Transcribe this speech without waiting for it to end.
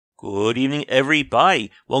Good evening,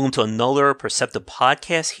 everybody. Welcome to another Perceptive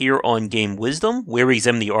podcast here on Game Wisdom, where we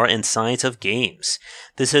examine the art and science of games.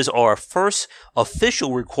 This is our first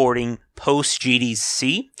official recording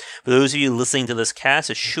post-GDC. For those of you listening to this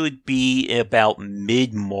cast, it should be about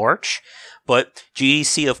mid-March. But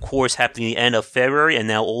GDC, of course, happened at the end of February, and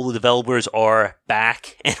now all the developers are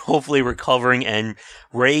back and hopefully recovering and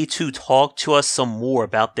ready to talk to us some more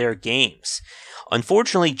about their games.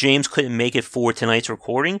 Unfortunately, James couldn't make it for tonight's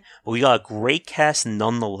recording, but we got a great cast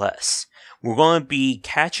nonetheless. We're going to be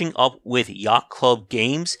catching up with Yacht Club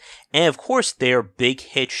games, and of course their big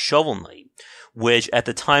hit Shovel Knight, which at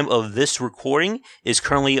the time of this recording is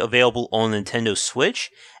currently available on Nintendo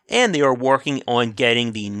Switch, and they are working on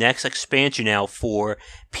getting the next expansion out for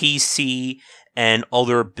PC and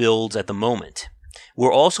other builds at the moment.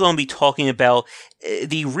 We're also going to be talking about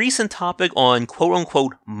the recent topic on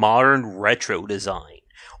quote-unquote modern retro design,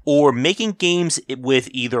 or making games with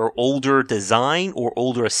either older design or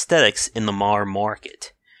older aesthetics in the modern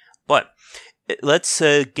market. But let's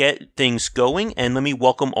get things going, and let me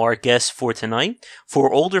welcome our guest for tonight.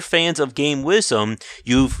 For older fans of Game Wisdom,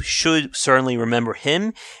 you should certainly remember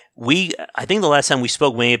him. I think the last time we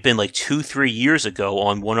spoke may have been like 2-3 years ago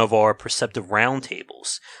on one of our Perceptive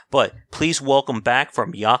roundtables. But please welcome back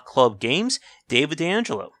from Yacht Club Games, David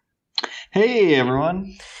D'Angelo. Hey,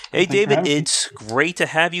 everyone. Hey, David, it's great to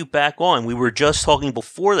have you back on. We were just talking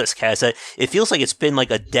before this cast that it feels like it's been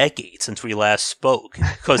like a decade since we last spoke,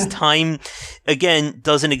 because time, again,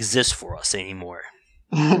 doesn't exist for us anymore.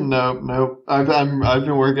 Nope. I've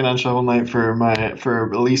been working on Shovel Knight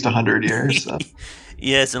for at least 100 years. So.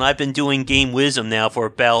 Yes, and I've been doing Game Wisdom now for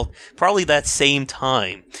about probably that same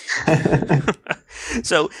time.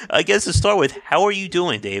 So, I guess to start with, how are you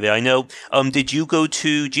doing, David? I know, did you go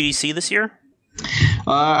to GDC this year?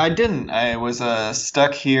 I didn't. I was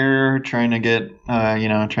stuck here trying to get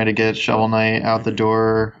Shovel Knight out the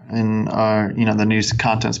door and the new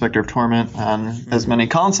content Specter of Torment on as many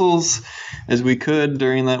consoles as we could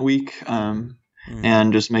during that week.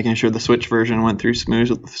 And just making sure the Switch version went through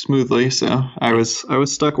smoothly. So I was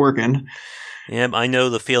stuck working. Yeah, I know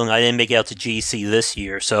the feeling. I didn't make it out to GC this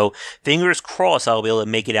year, so fingers crossed I'll be able to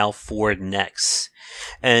make it out for next.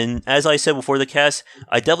 And as I said before the cast,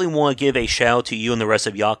 I definitely want to give a shout out to you and the rest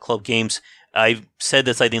of Yacht Club Games. I said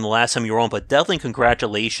this, I think, the last time you were on, but definitely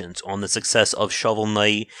congratulations on the success of Shovel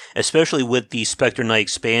Knight, especially with the Specter Knight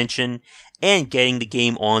expansion and getting the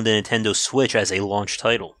game on the Nintendo Switch as a launch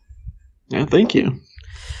title. Yeah, thank you.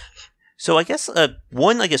 So I guess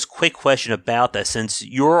one quick question about that, since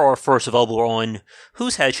you're our first developer on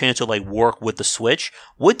who's had a chance to work with the Switch,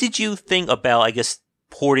 what did you think about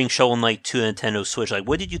porting Shovel Knight to Nintendo Switch?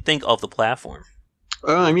 What did you think of the platform?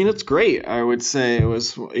 It's great. I would say it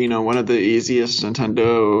was one of the easiest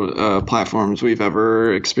Nintendo platforms we've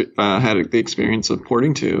ever had the experience of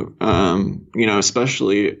porting to.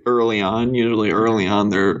 Especially early on. Usually early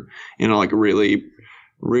on, they're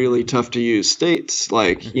really tough to use states.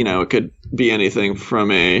 It could be anything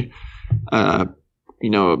from a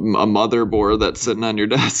motherboard that's sitting on your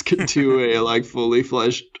desk to a fully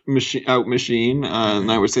fleshed machine.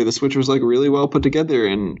 And I would say the Switch was really well put together,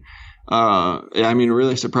 and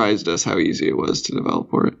really surprised us how easy it was to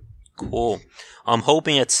develop for it. Cool. I'm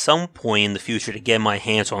hoping at some point in the future to get my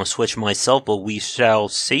hands on a Switch myself, but we shall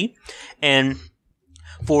see. And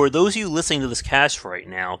for those of you listening to this cast right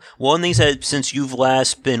now, one of the things that since you've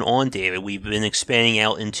last been on, David, we've been expanding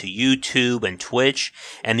out into YouTube and Twitch,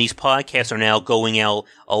 and these podcasts are now going out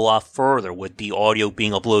a lot further with the audio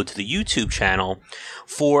being uploaded to the YouTube channel.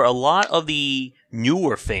 For a lot of the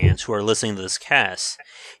newer fans who are listening to this cast,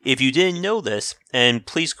 if you didn't know this, and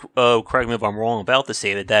please correct me if I'm wrong about this,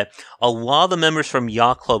 David, that a lot of the members from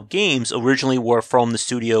Yacht Club Games originally were from the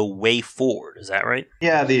studio Way Forward. Is that right?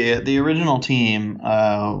 Yeah, the original team,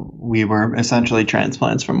 we were essentially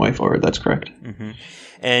transplants from Way Forward. That's correct. Mm-hmm.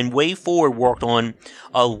 And Way Forward worked on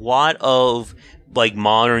a lot of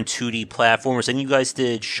modern 2D platformers, and you guys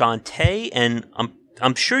did Shantae, and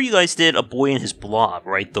I'm sure you guys did A Boy and His Blob,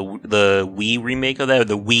 right? The Wii remake of that, or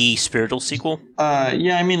the Wii spiritual sequel?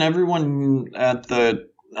 Everyone at the,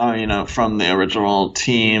 from the original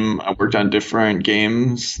team worked on different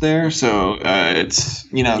games there. So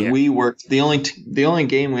we worked, the only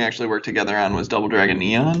game we actually worked together on was Double Dragon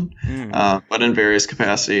Neon, but in various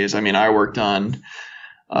capacities. I worked on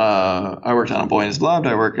A Boy and His Blob.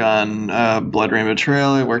 I worked on Blood Rainbow Trail.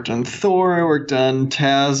 I worked on Thor. I worked on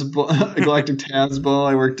Galactic Tazball.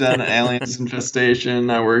 I worked on Aliens Infestation.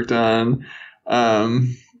 I worked on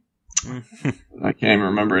I can't even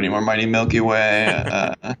remember anymore. Mighty Milky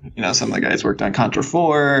Way. Some of the guys worked on Contra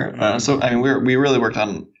 4. So I mean, we really worked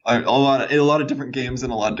on a lot of different games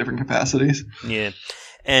in a lot of different capacities. Yeah.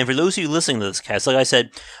 And for those of you listening to this cast, like I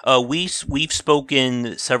said, we've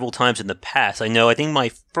spoken several times in the past. I think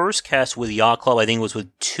my first cast with Yacht Club, I think was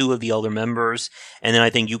with 2 of the other members, and then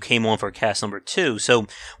I think you came on for cast number 2. So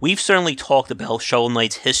we've certainly talked about Shovel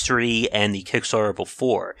Knight's history and the Kickstarter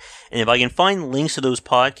before. And if I can find links to those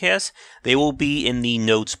podcasts, they will be in the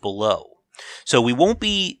notes below. So we won't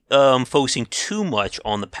be focusing too much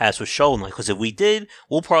on the past with Shovel Knight, because if we did,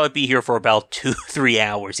 we'll probably be here for about 2-3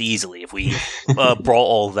 hours easily if we brought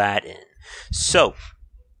all that in. So,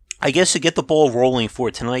 I guess to get the ball rolling for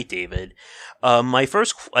tonight, David, my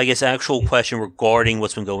first, actual question regarding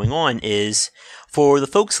what's been going on is, for the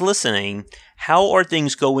folks listening, how are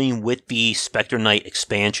things going with the Specter Knight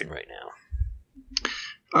expansion right now?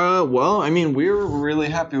 Well, I mean, we're really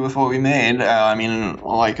happy with what we made.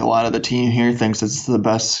 Like a lot of the team here thinks it's the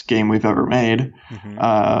best game we've ever made.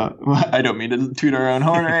 I don't mean to toot our own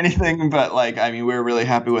horn or anything, but we're really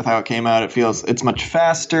happy with how it came out. It's much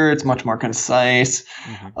faster, it's much more concise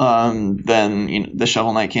than the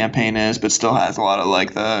Shovel Knight campaign is, but still has a lot of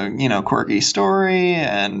the quirky story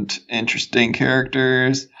and interesting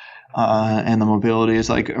characters. And the mobility is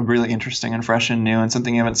really interesting and fresh and new and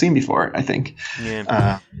something you haven't seen before, I think.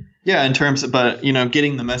 In terms of, but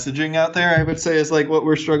getting the messaging out there, I would say is what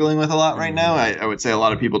we're struggling with a lot right now. I would say a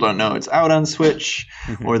lot of people don't know it's out on Switch,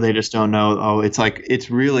 or they just don't know, it's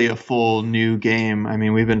really a full new game. I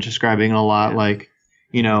mean, we've been describing it a lot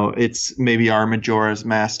it's maybe our Majora's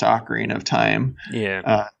Mask to Ocarina of Time.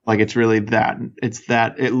 It's really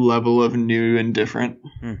that level of new and different.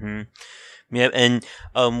 Yeah, and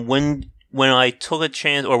when I took a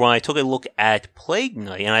chance, or when I took a look at Plague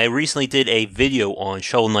Knight, and I recently did a video on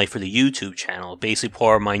Shovel Knight for the YouTube channel, basically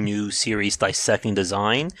part of my new series Dissecting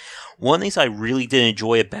Design. One of the things I really did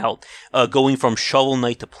enjoy about going from Shovel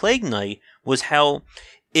Knight to Plague Knight was how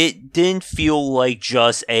it didn't feel like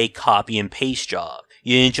just a copy and paste job.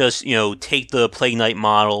 You didn't just, take the Plague Knight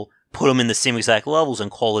model, put them in the same exact levels,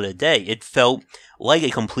 and call it a day. It felt like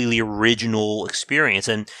a completely original experience.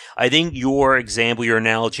 And I think your example, your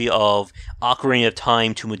analogy of Ocarina of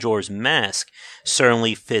Time to Majora's Mask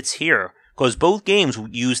certainly fits here. Because both games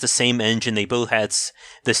used the same engine, they both had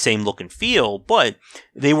the same look and feel, but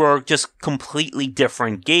they were just completely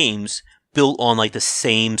different games built on the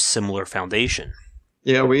same similar foundation.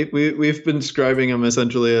 Yeah, we've been describing them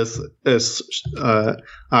essentially as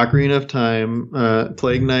Ocarina of Time.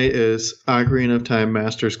 Plague Knight is Ocarina of Time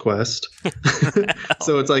Master's Quest.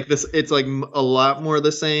 So it's this. It's a lot more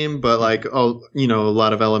the same, but a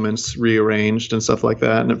lot of elements rearranged and stuff like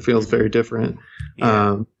that, and it feels very different.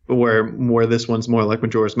 Yeah. Where this one's more like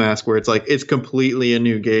Majora's Mask, where it's completely a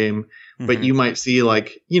new game, but you might see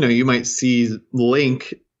you might see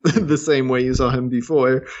Link the same way you saw him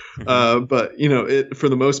before, but for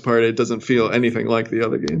the most part, it doesn't feel anything like the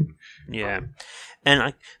other game. Yeah. And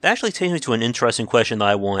that actually takes me to an interesting question that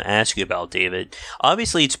I want to ask you about, David.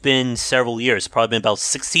 Obviously, it's been several years, probably been about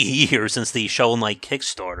 60 years since the Shovel Knight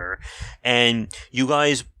Kickstarter, and you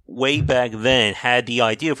guys way back then had the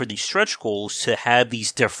idea for these stretch goals to have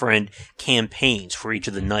these different campaigns for each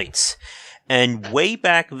of the knights. And way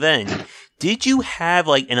back then, did you have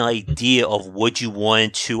an idea of what you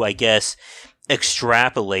wanted to,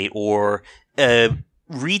 extrapolate or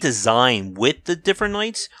redesign with the different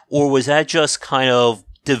knights? Or was that just kind of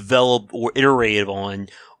developed or iterated on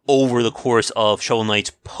over the course of Shovel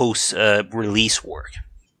Knight's post-release work?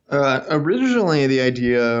 Originally, the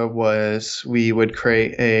idea was we would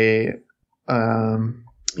create a...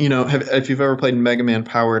 if you've ever played Mega Man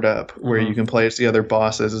Powered Up, where you can play as the other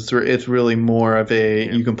bosses, it's really more of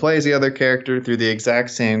you can play as the other character through the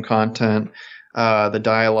exact same content. The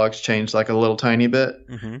dialogue's changed a little tiny bit,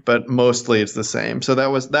 but mostly it's the same. So that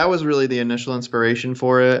was really the initial inspiration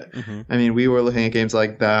for it. I mean, we were looking at games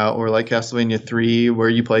like that, or Castlevania 3, where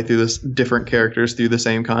you play through different characters through the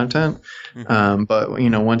same content. But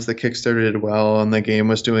once the Kickstarter did well and the game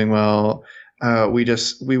was doing well, we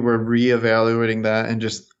were reevaluating that and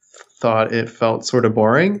just thought it felt sort of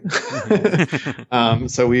boring.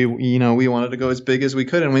 So we wanted to go as big as we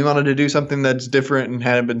could, and we wanted to do something that's different and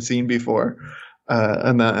hadn't been seen before.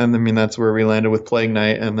 That's where we landed with Plague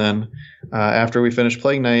Knight. And then after we finished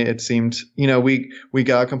Plague Knight, it seemed, we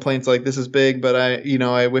got complaints this is big, but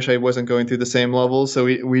I wish I wasn't going through the same levels. So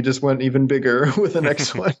we just went even bigger with the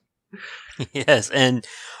next one. Yes, and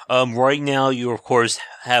right now you, of course,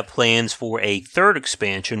 have plans for a third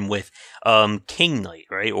expansion with King Knight,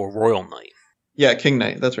 right? Or Royal Knight. Yeah, King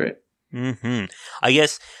Knight, that's right. Mm-hmm. I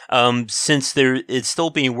guess since it's still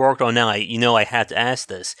being worked on now, I had to ask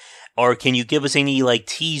this. Or can you give us any like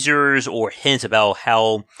teasers or hints about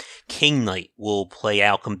how King Knight will play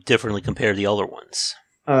out differently compared to the other ones?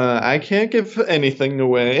 I can't give anything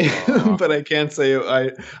away, but I can say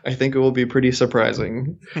I think it will be pretty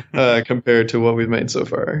surprising compared to what we've made so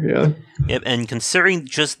far. Yeah. Yep, and considering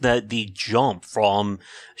just that the jump from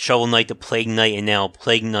Shovel Knight to Plague Knight and now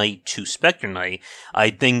Plague Knight to Specter Knight,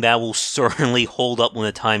 I think that will certainly hold up when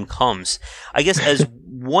the time comes. I guess as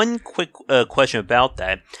one quick question about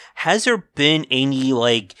that, has there been any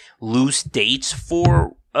like loose dates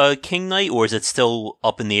for King Knight, or is it still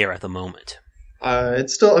up in the air at the moment?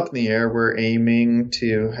 It's still up in the air. We're aiming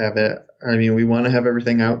to have it. I mean, we want to have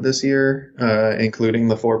everything out this year, including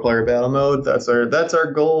the 4-player battle mode. That's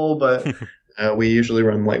our goal, but we usually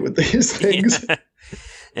run light with these things.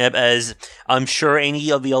 Yep, as I'm sure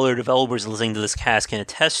any of the other developers listening to this cast can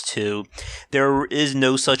attest to, there is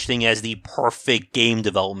no such thing as the perfect game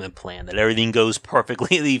development plan, that everything goes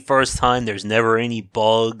perfectly the first time, there's never any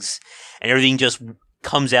bugs, and everything just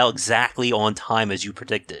comes out exactly on time as you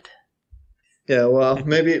predicted. Yeah, well,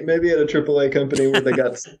 maybe at a AAA company where they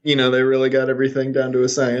got, they really got everything down to a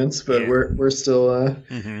science, but we're still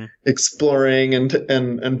exploring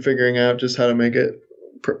and figuring out just how to make it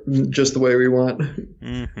just the way we want.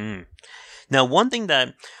 Mm-hmm. Now, one thing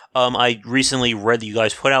that I recently read that you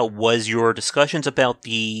guys put out was your discussions about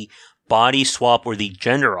the body swap or the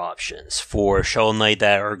gender options for Shovel Knight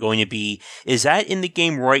that are going to be. Is that in the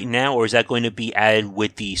game right now, or is that going to be added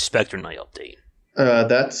with the Specter Knight update?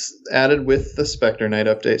 That's added with the Specter Knight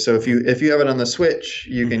update. So if you have it on the Switch,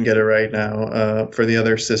 you can get it right now. For the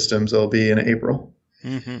other systems, it'll be in April.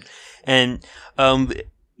 Mm-hmm. And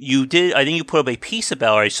you did, I think you put up a piece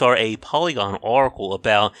about, or I saw a Polygon article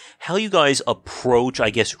about how you guys approach, I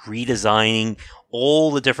guess, redesigning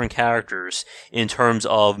all the different characters in terms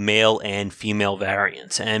of male and female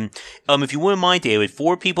variants. And if you wouldn't mind, David,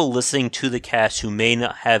 for people listening to the cast who may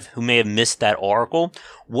have missed that article,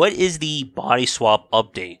 what is the body swap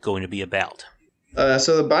update going to be about?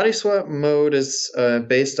 So the body swap mode is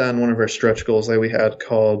based on one of our stretch goals that we had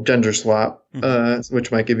called gender swap,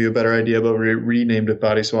 which might give you a better idea, but we renamed it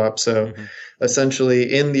body swap. So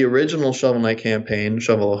essentially, in the original Shovel Knight campaign,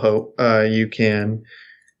 Shovel of Hope,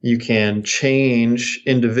 you can change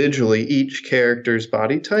individually each character's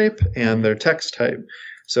body type and their text type.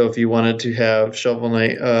 So if you wanted to have Shovel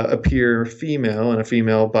Knight appear female in a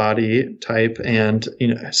female body type and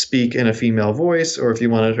speak in a female voice, or if you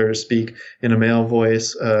wanted her to speak in a male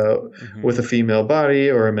voice with a female body,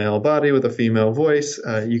 or a male body with a female voice,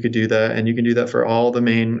 you could do that. And you can do that for all the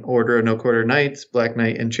main Order of No Quarter Knights: Black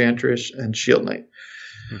Knight, Enchantress, and Shield Knight.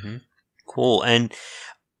 Mm-hmm. Cool. And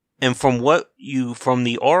from from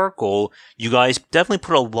the article, you guys definitely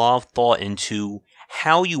put a lot of thought into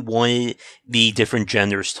how you wanted the different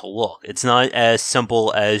genders to look. It's not as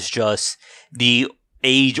simple as just the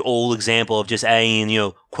age-old example of just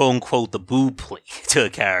adding, quote-unquote, the boob plate to a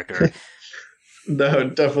character. No,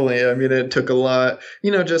 definitely. I mean, it took a lot,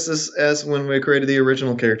 just as when we created the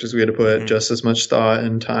original characters, we had to put just as much thought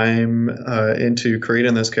and time into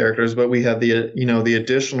creating those characters, but we had the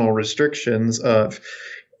additional restrictions of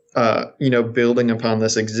building upon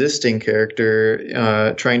this existing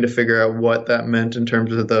character, trying to figure out what that meant in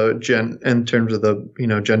terms of the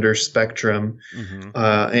gender spectrum,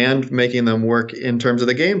 and making them work in terms of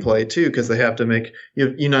the gameplay too, because they have to make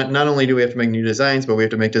not only do we have to make new designs, but we have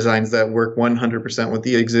to make designs that work 100% with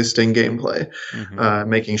the existing gameplay,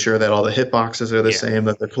 making sure that all the hitboxes are the same,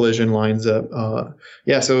 that the collision lines up.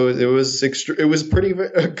 So it was pretty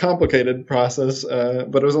complicated process,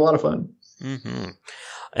 but it was a lot of fun. Mm-hmm.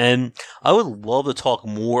 And I would love to talk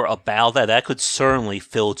more about that. That could certainly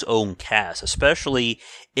fill its own cast, especially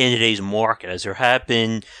in today's market, as there have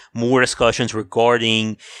been more discussions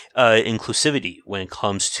regarding inclusivity when it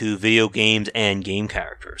comes to video games and game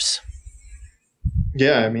characters.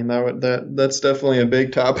 Yeah, I mean that's definitely a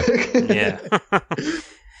big topic. Yeah.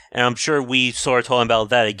 And I'm sure we start talking about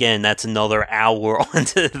that again. That's another hour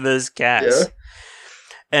onto this cast. Yeah,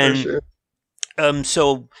 and for sure.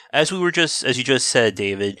 So as you just said,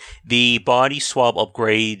 David, the body swap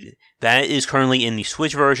upgrade that is currently in the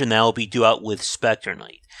Switch version, that will be due out with Specter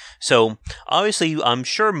Knight. So obviously, I'm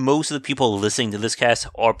sure most of the people listening to this cast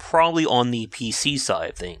are probably on the PC side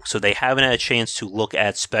of things, so they haven't had a chance to look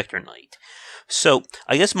at Specter Knight. So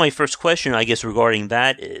I guess my first question, regarding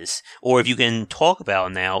that is, or if you can talk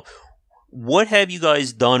about now, what have you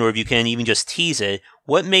guys done, or if you can even just tease it,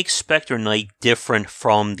 what makes Specter Knight different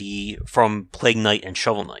from Plague Knight and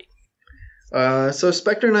Shovel Knight? So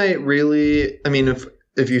Specter Knight really, I mean,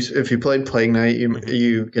 if you played Plague Knight,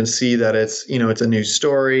 you can see that it's it's a new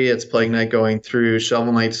story. It's Plague Knight going through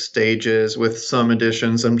Shovel Knight stages with some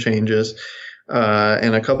additions, some changes,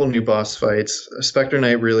 and a couple new boss fights. Specter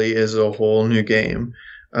Knight really is a whole new game.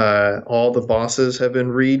 All the bosses have been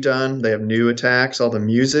redone. They have new attacks. All the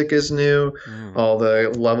music is new. All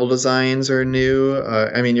the level designs are new.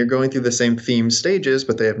 I mean, you're going through the same theme stages,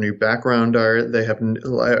 but they have new background art. They have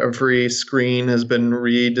every screen has been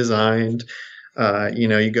redesigned.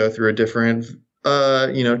 You go through a different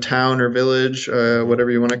town or village,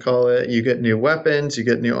 whatever you want to call it. You get new weapons. You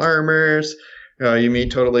get new armors. You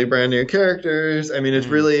meet totally brand new characters. I mean, it's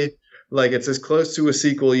really like it's as close to a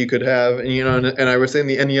sequel you could have, and I would say in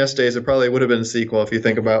the NES days it probably would have been a sequel if you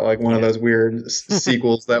think about like one of those weird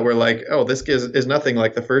sequels that were like, oh, this is nothing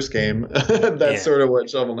like the first game. That's sort of what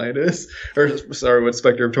Shovel Knight is, or sorry, what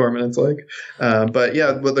Specter of Torment is like. But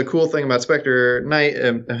the cool thing about Specter Knight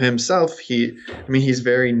himself, he's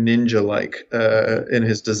very ninja-like in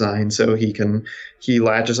his design, so he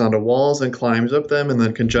latches onto walls and climbs up them and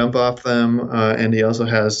then can jump off them. And he also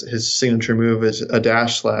has his signature move is a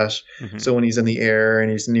dash slash. So when he's in the air and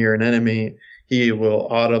he's near an enemy, he will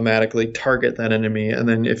automatically target that enemy. And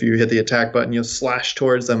then if you hit the attack button, you'll slash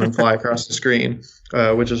towards them and fly across the screen,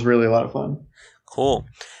 which is really a lot of fun. Cool.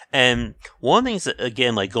 And one of the things,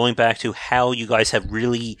 again, like going back to how you guys have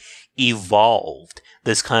really evolved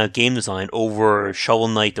this kind of game design over Shovel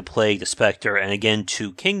Knight to Plague to Spectre and again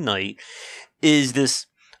to King Knight, is this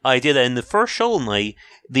idea that in the first Shovel Knight,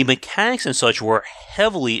 the mechanics and such were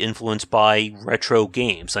heavily influenced by retro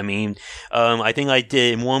games. I mean, I think I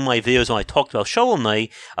did in one of my videos when I talked about Shovel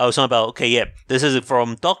Knight, I was talking about, this is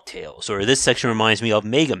from DuckTales, or this section reminds me of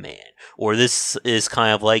Mega Man, or this is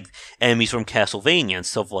kind of like enemies from Castlevania and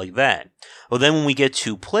stuff like that. Well, then when we get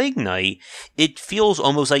to Plague Knight, it feels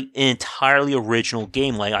almost like an entirely original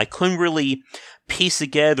game. Like, I couldn't really piece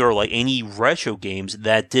together like any retro games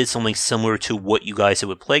that did something similar to what you guys did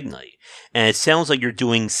with Plague Knight. And it sounds like you're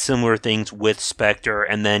doing similar things with Spectre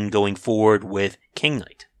and then going forward with King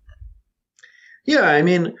Knight. Yeah, I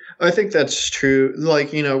mean, I think that's true.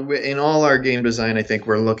 Like, in all our game design, I think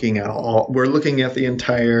we're looking at the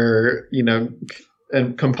entire,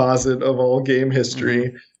 and composite of all game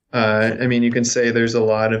history. I mean, you can say there's a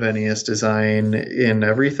lot of NES design in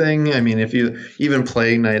everything. I mean, if you even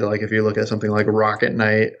Plague Knight, like if you look at something like Rocket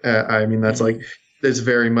Knight, I mean, that's like, it's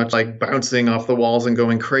very much like bouncing off the walls and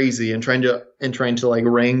going crazy and trying to like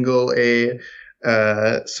wrangle a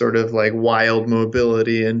sort of like wild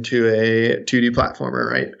mobility into a 2D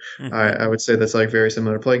platformer, right? I would say that's like very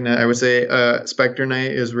similar to Plague Knight. I would say Specter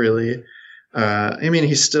Knight is really I mean,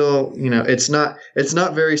 he's still, it's not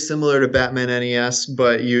very similar to Batman NES,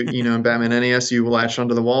 but in Batman NES, you latch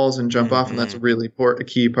onto the walls and jump off, and that's a really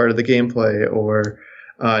key part of the gameplay. Or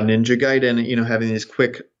Ninja Gaiden, having these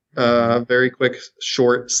quick, very quick,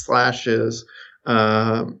 short slashes,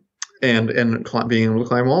 and being able to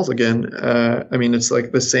climb walls again. I mean, it's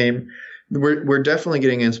like the same. We're definitely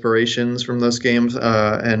getting inspirations from those games,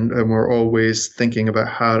 and we're always thinking about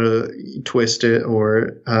how to twist it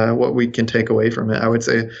or what we can take away from it. I would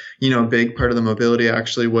say, a big part of the mobility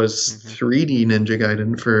actually was 3D Ninja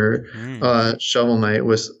Gaiden for Shovel Knight.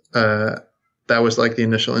 That was like the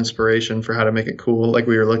initial inspiration for how to make it cool. Like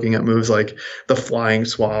we were looking at moves like the flying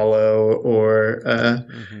swallow or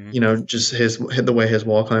just the way his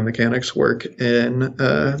wall climb mechanics work in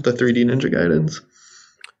the 3D Ninja Gaidens.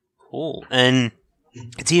 Cool. And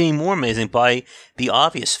it's even more amazing by the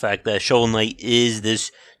obvious fact that Shovel Knight is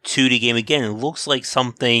this 2D game again. It looks like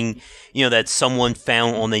something, that someone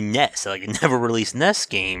found on the NES, like a never released NES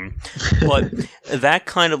game. But that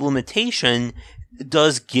kind of limitation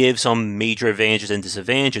does give some major advantages and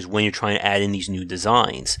disadvantages when you're trying to add in these new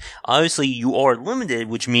designs. Obviously, you are limited,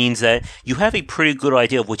 which means that you have a pretty good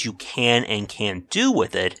idea of what you can and can't do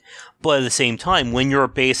with it. But at the same time, when you're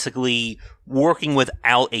basically working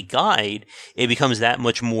without a guide, it becomes that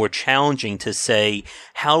much more challenging to say,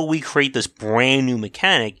 how do we create this brand new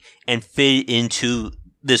mechanic and fit it into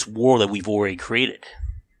this world that we've already created?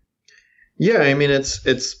 Yeah, I mean, it's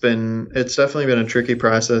definitely been a tricky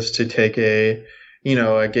process to take a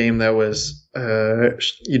game that was,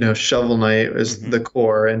 Shovel Knight is the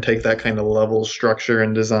core and take that kind of level structure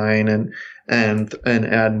and design and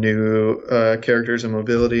add new characters and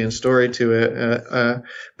mobility and story to it.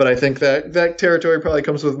 But I think that territory probably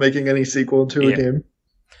comes with making any sequel to a game.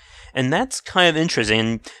 And that's kind of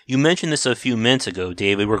interesting. You mentioned this a few minutes ago,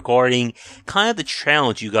 David, regarding kind of the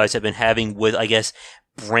challenge you guys have been having with, I guess,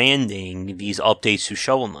 branding these updates to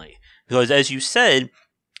Shovel Knight. Because as you said,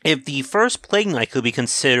 if the first Plague Knight could be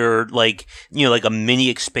considered like a mini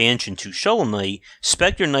expansion to Shovel Knight,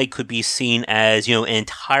 Specter Knight could be seen as an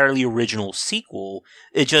entirely original sequel.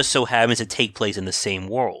 It just so happens to take place in the same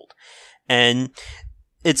world, and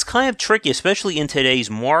it's kind of tricky, especially in today's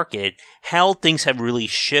market, how things have really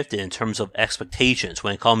shifted in terms of expectations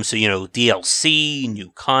when it comes to DLC,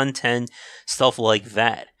 new content, stuff like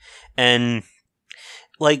that, and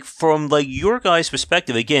from your guys'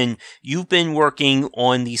 perspective, again, you've been working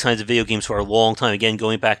on these kinds of video games for a long time. Again,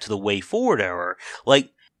 going back to the Way Forward era,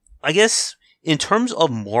 I guess in terms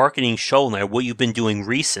of marketing Shovel Knight, what you've been doing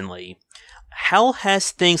recently, how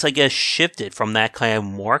has things, I guess, shifted from that kind of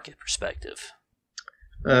market perspective?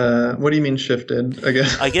 What do you mean shifted?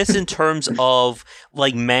 I guess in terms of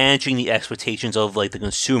managing the expectations of the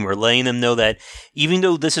consumer, letting them know that even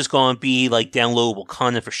though this is going to be downloadable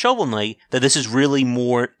content for Shovel Knight, that this is really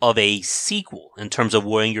more of a sequel in terms of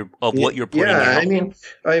what you're putting out.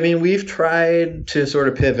 I mean, we've tried to sort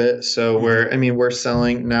of pivot. So we're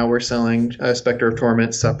selling Specter of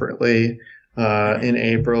Torment separately. In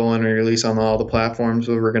April, and we release on all the platforms.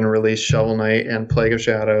 We're going to release Shovel Knight and Plague of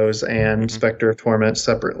Shadows and Specter of Torment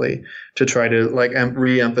separately to try to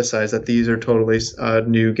re-emphasize that these are totally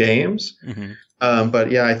new games.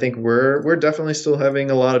 But yeah, I think we're definitely still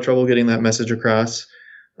having a lot of trouble getting that message across.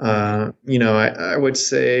 I would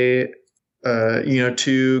say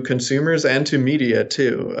to consumers and to media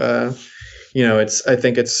too. I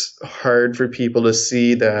think it's hard for people to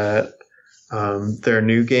see that their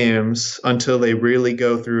new games until they really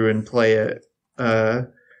go through and play it,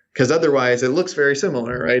 because otherwise it looks very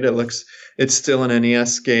similar, right? It's still an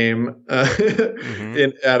NES game at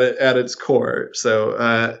its core.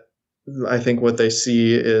 So I think what they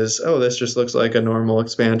see is, this just looks like a normal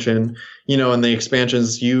expansion, and the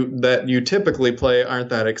expansions that you typically play aren't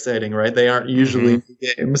that exciting, right? They aren't usually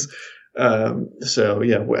games. So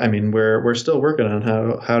yeah, I mean, we're still working on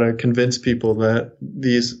how to convince people that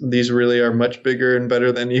these really are much bigger and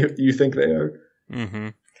better than you think they are.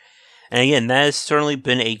 And again, that has certainly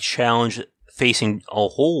been a challenge facing a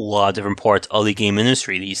whole lot of different parts of the game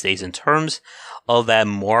industry these days in terms of that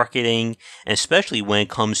marketing, and especially when it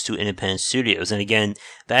comes to independent studios. And again,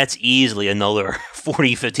 that's easily another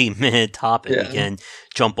 40-50 minute topic we can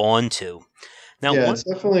jump on to. Now, it's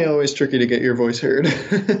definitely always tricky to get your voice heard.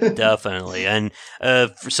 Definitely. And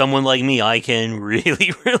for someone like me, I can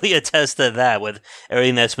really, really attest to that with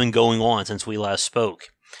everything that's been going on since we last spoke.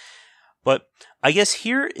 But I guess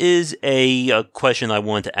here is a question I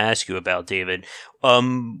wanted to ask you about, David.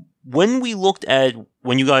 When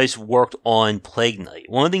you guys worked on Plague Knight,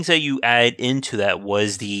 one of the things that you added into that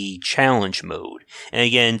was the challenge mode. And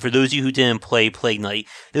again, for those of you who didn't play Plague Knight,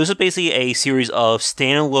 there was basically a series of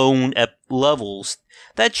standalone levels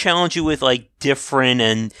that challenge you with different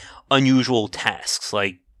and unusual tasks,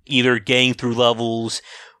 like either getting through levels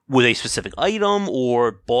with a specific item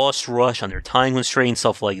or boss rush under time constraints,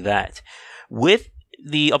 stuff like that. With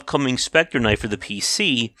the upcoming Specter Knight for the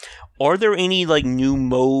PC, are there any new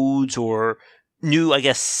modes or new, I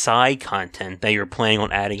guess, side content that you're planning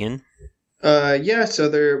on adding in? So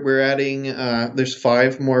we're adding, there's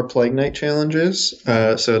 5 more Plague Knight challenges,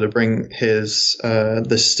 so to bring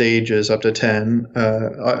the stages up to 10,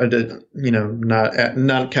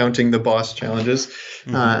 not counting the boss challenges.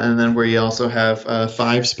 And then we also have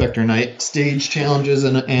 5 Specter Knight stage challenges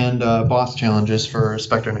and boss challenges for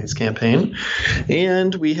Specter Knight's campaign.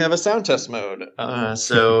 And we have a sound test mode.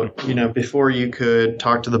 Before you could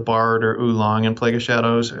talk to the Bard or Oolong in Plague of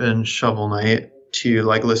Shadows and Shovel Knight to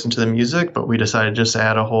listen to the music, but we decided just to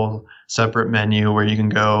add a whole separate menu where you can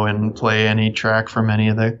go and play any track from any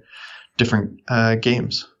of the different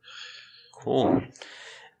games. Cool.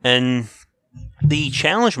 And the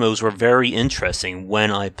challenge modes were very interesting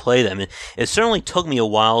when I played them. It certainly took me a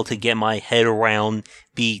while to get my head around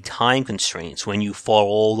the time constraints when you fought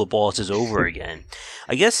all the bosses over again.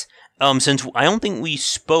 I guess since I don't think we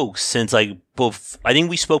spoke I think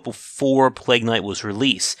we spoke before Plague Knight was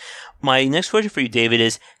released. My next question for you, David,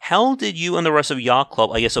 is how did you and the rest of Yacht Club,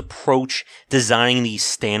 I guess, approach designing these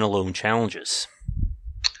standalone challenges?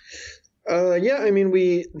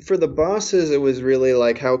 For the bosses, it was really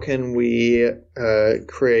how can we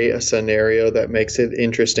create a scenario that makes it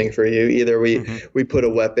interesting for you? Either we put a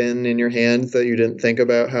weapon in your hand that you didn't think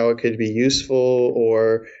about how it could be useful,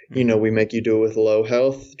 or, we make you do it with low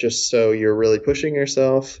health just so you're really pushing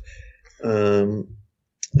yourself.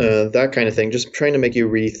 That kind of thing, just trying to make you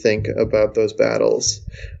rethink about those battles.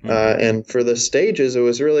 And for the stages, it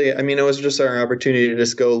was really, it was just our opportunity to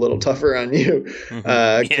just go a little tougher on you.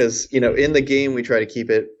 Because, in the game, we try to keep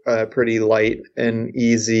it pretty light and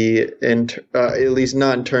easy, and at least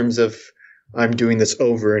not in terms of I'm doing this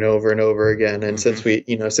over and over and over again. And since we,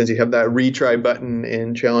 since you have that retry button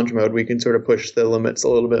in challenge mode, we can sort of push the limits a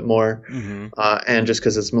little bit more. And just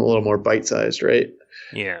because it's a little more bite-sized, right?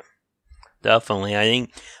 Yeah. Definitely. I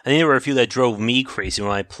think there were a few that drove me crazy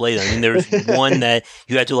when I played. I mean, there's one that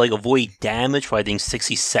you had to avoid damage for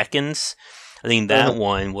 60 seconds. I think that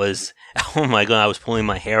one was, oh my god, I was pulling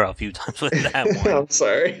my hair out a few times with that one. I'm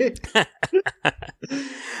sorry.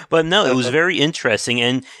 But no, it was very interesting,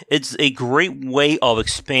 and it's a great way of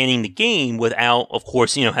expanding the game without, of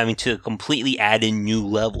course, having to completely add in new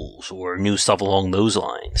levels or new stuff along those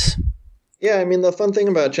lines. Yeah, I mean, the fun thing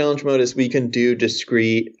about challenge mode is we can do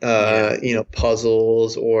discrete,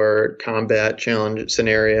 puzzles or combat challenge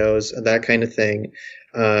scenarios, that kind of thing,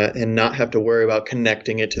 and not have to worry about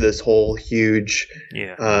connecting it to this whole huge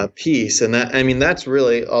piece. And that's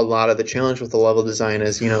really a lot of the challenge with the level design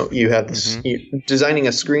is, you have this, designing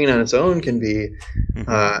a screen on its own can be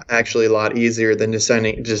actually a lot easier than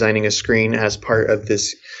designing a screen as part of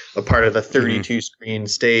a part of a 32 screen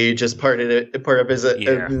stage, as part of a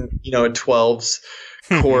 12's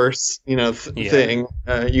course, thing.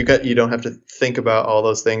 You don't have to think about all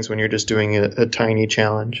those things when you're just doing a tiny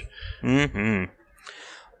challenge.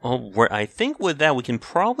 Well, I think with that, we can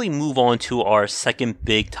probably move on to our second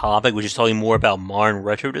big topic, which is talking more about modern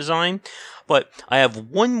retro design. But I have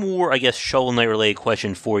one more, Shovel Knight related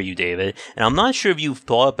question for you, David. And I'm not sure if you've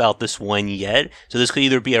thought about this one yet. So this could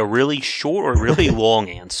either be a really short or really long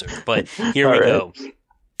answer. But here we go.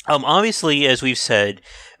 Obviously, as we've said,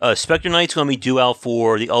 Specter Knight's going to be due out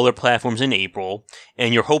for the other platforms in April.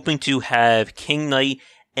 And you're hoping to have King Knight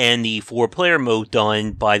and the 4-player mode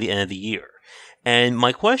done by the end of the year. And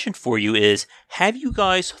my question for you is, have you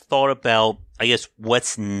guys thought about,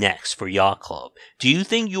 what's next for Yacht Club? Do you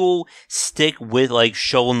think you'll stick with,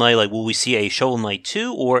 Shovel Knight, will we see a Shovel Knight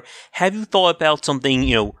 2? Or have you thought about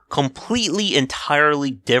something, completely, entirely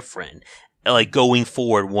different, going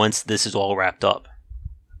forward once this is all wrapped up?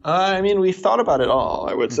 We've thought about it all,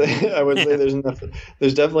 I would say.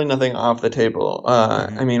 There's definitely nothing off the table.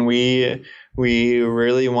 We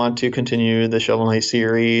really want to continue the Shovel Knight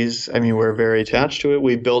series. We're very attached to it.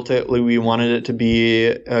 We built it. We wanted it to be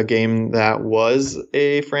a game that was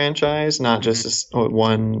a franchise, not just a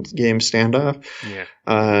one game standoff.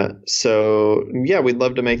 We'd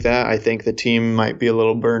love to make that. I think the team might be a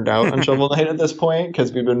little burned out on Shovel Knight at this point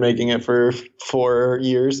because we've been making it for 4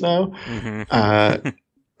 years now.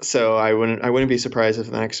 So I wouldn't be surprised if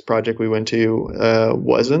the next project we went to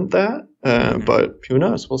wasn't that. But who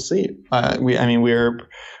knows? We'll see.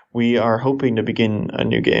 We are hoping to begin a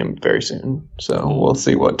new game very soon. So we'll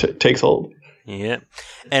see what takes hold. Yeah.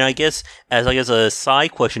 And as a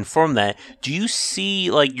side question from that, do you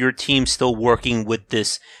see your team still working with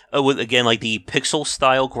this with again the pixel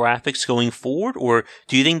style graphics going forward, or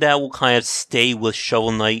do you think that will kind of stay with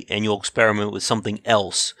Shovel Knight and you'll experiment with something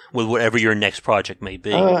else with whatever your next project may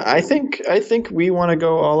be? I think we want to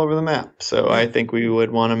go all over the map. So I think we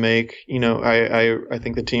would want to make, I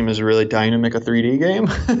think the team is really dying to make a 3D game.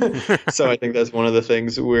 So I think that's one of the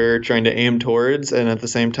things we're trying to aim towards. And at the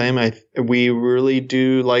same time, we really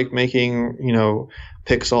do like making,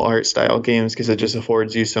 pixel art style games because it just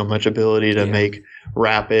affords you so much ability to make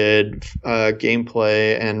rapid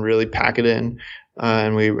gameplay and really pack it in.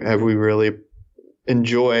 And we really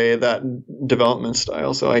enjoy that development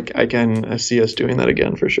style. So I can see us doing that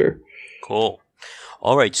again for sure. Cool.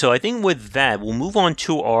 All right, so I think with that, we'll move on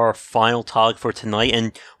to our final topic for tonight.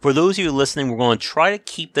 And for those of you listening, we're going to try to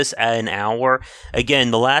keep this at an hour. Again,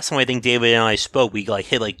 the last time I think David and I spoke, we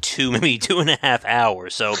hit maybe 2.5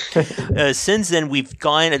 hours. So since then, we've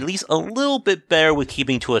gotten at least a little bit better with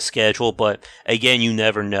keeping to a schedule. But again, you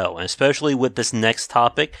never know. And especially with this next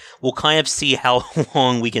topic, we'll kind of see how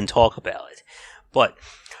long we can talk about it. But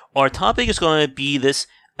our topic is going to be this,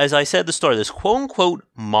 as I said at the start, this quote-unquote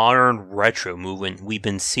modern retro movement we've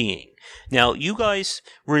been seeing. Now, you guys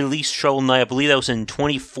released Shovel Knight, I believe that was in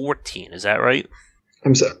 2014, is that right?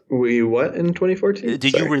 I'm sorry, what in 2014?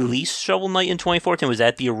 Did you release Shovel Knight in 2014? Was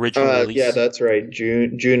that the original release? Yeah, that's right.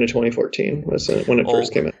 June of 2014 was when it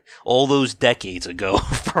first came out. All those decades ago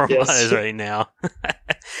for us right now.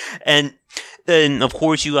 And of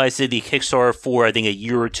course, you guys did the Kickstarter for, I think, a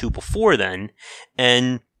year or two before then.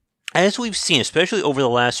 And as we've seen, especially over the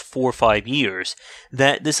last 4 or 5 years,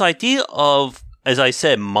 that this idea of, as I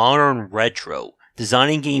said, modern retro,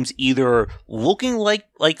 designing games either looking like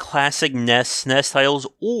classic SNES titles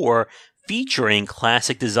or featuring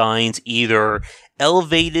classic designs, either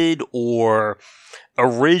elevated or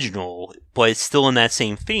original, but still in that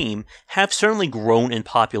same theme, have certainly grown in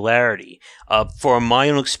popularity. For my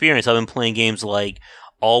own experience, I've been playing games like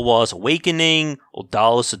Alwa's Awakening,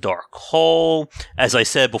 Odalus the Dark Hole. As I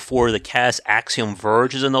said before, the cast Axiom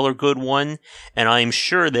Verge is another good one, and I'm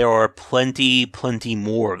sure there are plenty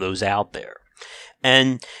more of those out there.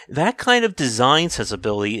 And that kind of design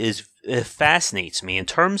sensibility it fascinates me in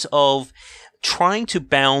terms of trying to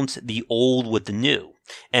balance the old with the new.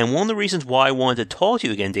 And one of the reasons why I wanted to talk to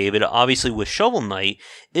you again, David, obviously with Shovel Knight,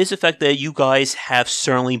 is the fact that you guys have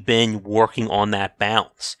certainly been working on that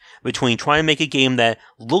balance between trying to make a game that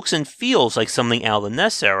looks and feels like something out of the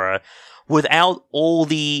NES era without all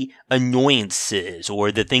the annoyances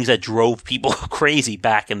or the things that drove people crazy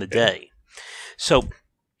back in the day. So,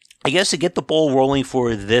 I guess to get the ball rolling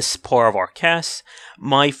for this part of our cast,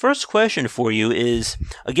 my first question for you is,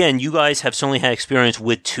 again, you guys have certainly had experience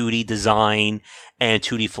with 2D design and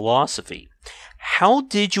 2D philosophy. How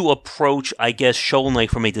did you approach, I guess, Shovel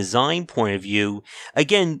Knight from a design point of view?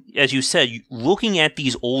 Again, as you said, looking at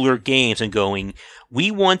these older games and going,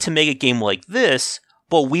 we want to make a game like this,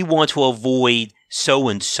 but we want to avoid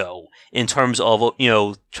so-and-so in terms of,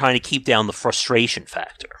 trying to keep down the frustration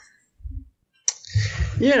factor.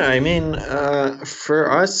 Yeah, I mean,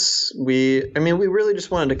 for us, we really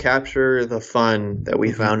just wanted to capture the fun that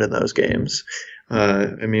we found in those games.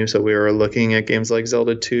 So we were looking at games like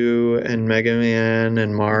Zelda 2 and Mega Man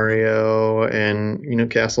and Mario and,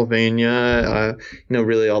 Castlevania,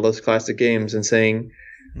 really all those classic games and saying,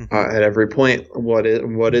 at every point, what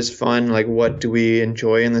is fun? Like, what do we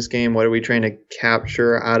enjoy in this game? What are we trying to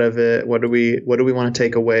capture out of it? What do we want to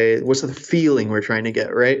take away? What's the feeling we're trying to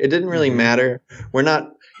get? Right? It didn't really matter. We're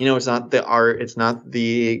not, it's not the art. It's not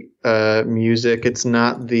the music. It's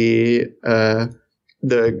not the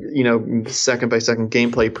second by second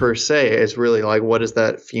gameplay per se. It's really like, what is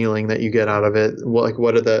that feeling that you get out of it?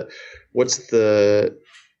 What's the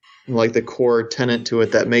core tenet to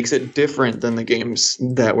it that makes it different than the games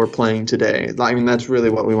that we're playing today. I mean, that's really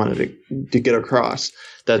what we wanted to get across,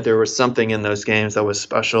 that there was something in those games that was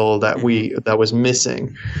special that that was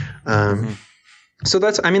missing. So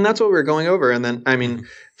that's what we're going over. And then,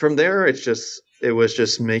 from there, it was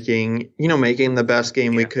just making the best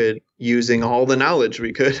game we could using all the knowledge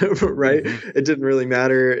we could, right? It didn't really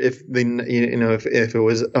matter if if it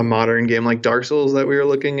was a modern game like Dark Souls that we were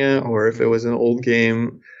looking at, or if it was an old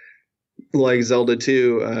game like Zelda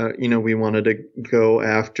 2, we wanted to go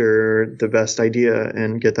after the best idea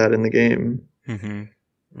and get that in the game.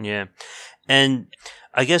 Yeah. And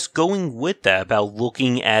I guess going with that, about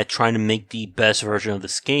looking at trying to make the best version of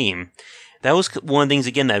this game, that was one of the things,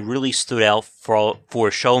 again, that really stood out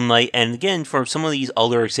for Shovel Knight, and again, for some of these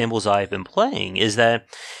other examples I've been playing, is that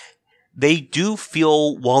they do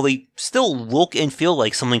feel, while they still look and feel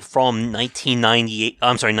like something from 1989,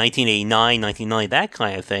 1990, that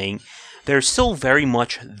kind of thing, they're still very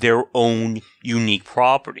much their own unique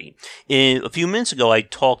property. A few minutes ago, I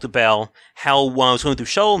talked about how when I was going through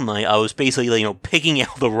Shovel Knight, I was basically, picking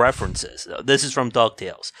out the references. This is from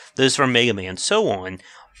DuckTales. This is from Mega Man, so on.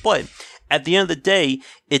 But at the end of the day,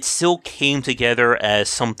 it still came together as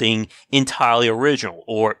something entirely original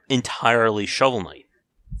or entirely Shovel Knight.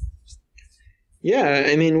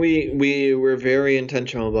 Yeah, we were very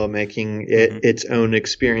intentional about making it its own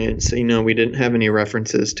experience. We didn't have any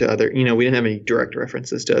references to other, we didn't have any direct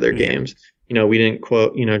references to other games. We didn't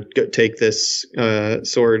quote, take this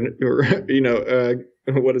sword, or,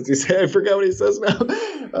 what does he say? I forgot what he says now.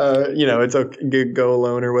 It's okay, go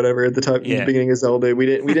alone or whatever at the top, the beginning of Zelda. We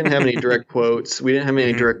didn't have any direct quotes. We didn't have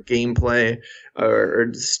any direct gameplay or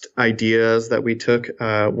just ideas that we took.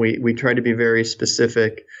 We tried to be very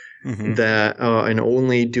specific. That and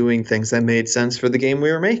only doing things that made sense for the game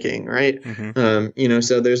we were making, right?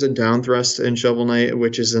 So there's a down thrust in Shovel Knight,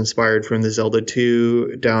 which is inspired from the Zelda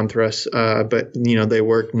 2 down thrust, but they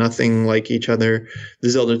work nothing like each other.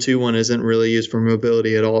 The Zelda 2 one isn't really used for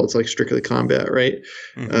mobility at all. It's like strictly combat, right?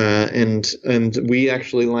 And we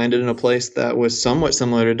actually landed in a place that was somewhat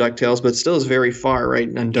similar to DuckTales, but still is very far, right?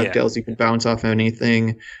 And DuckTales, you can bounce off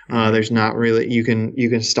anything. There's not really, you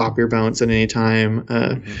can stop your bounce at any time.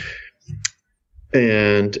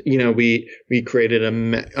 And we created a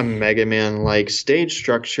Mega Man like stage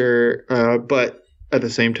structure, but at the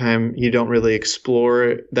same time, you don't really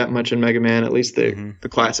explore that much in Mega Man, at least the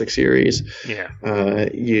classic series. You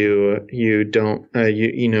don't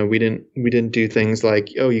we didn't do things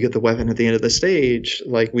like, you get the weapon at the end of the stage.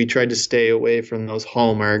 Like, we tried to stay away from those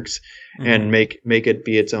hallmarks and make it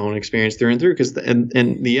be its own experience through and through, because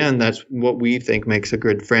in the end, that's what we think makes a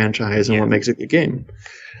good franchise and what makes a good game.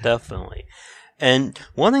 Definitely. And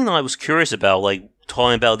one thing that I was curious about, like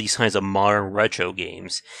talking about these kinds of modern retro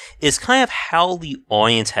games, is kind of how the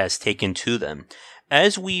audience has taken to them.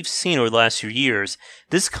 as we've seen over the last few years,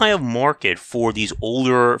 this kind of market for these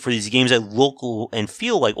games that look and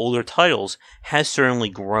feel like older titles has certainly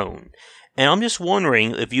grown. And I'm just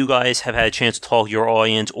wondering if you guys have had a chance to talk to your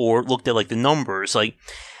audience or looked at like the numbers, like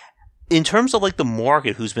in terms of like the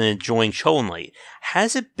market who's been enjoying Shovel Knight,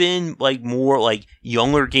 has it been like more like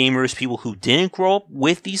younger gamers, people who didn't grow up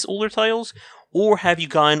with these older titles? Or have you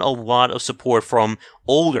gotten a lot of support from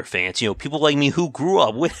older fans? People like me who grew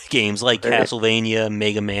up with games like Castlevania,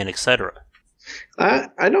 Mega Man, etc.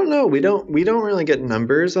 I don't know. We don't really get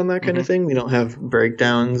numbers on that kind of thing. We don't have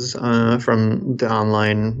breakdowns from the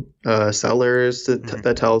online sellers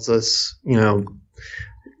that tells us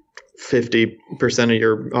 50% of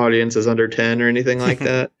your audience is under 10 or anything like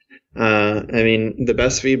that. I mean, the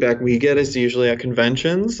best feedback we get is usually at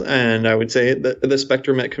conventions, and I would say that the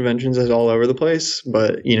Spectrum at conventions is all over the place.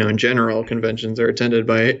 But in general, conventions are attended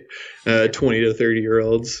by 20 to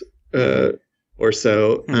 30-year-olds or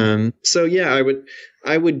so. So yeah,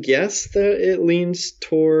 I would guess that it leans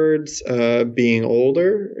towards being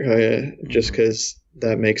older, just because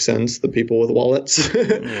that makes sense. The people with wallets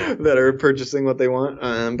that are purchasing what they want.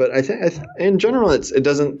 But I think in general, it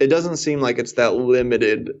doesn't seem like it's that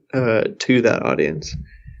limited to that audience.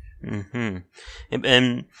 Mm-hmm.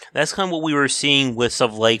 And that's kind of what we were seeing with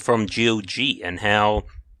stuff like from GOG, and how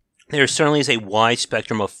there certainly is a wide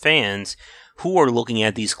spectrum of fans who are looking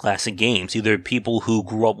at these classic games, either people who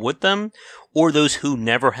grew up with them or those who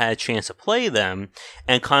never had a chance to play them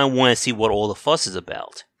and kind of want to see what all the fuss is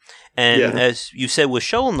about. And as you said with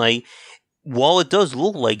Shovel Knight, while it does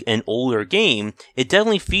look like an older game, it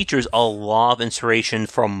definitely features a lot of inspiration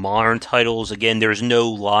from modern titles. Again, there's no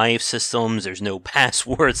live systems, there's no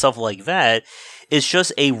password, stuff like that. It's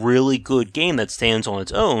just a really good game that stands on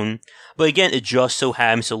its own. But again, it just so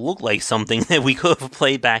happens to look like something that we could have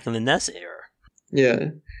played back in the NES era.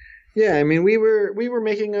 Yeah, I mean, we were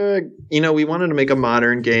making we wanted to make a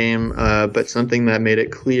modern game, but something that made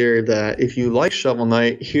it clear that if you like Shovel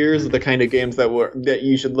Knight, here's the kind of games that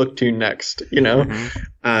you should look to next. If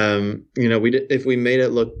we made it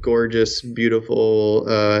look gorgeous,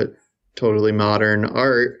 beautiful, totally modern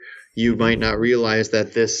art, you might not realize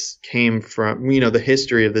that this came from, the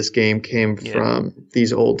history of this game came from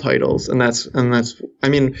these old titles. And that's, I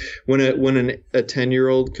mean, when a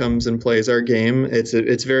 10-year-old comes and plays our game,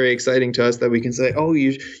 it's very exciting to us that we can say, oh,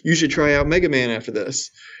 you should try out Mega Man after this,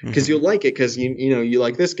 because you'll like it, because you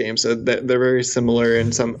like this game. So that they're very similar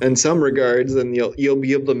in some regards, and you'll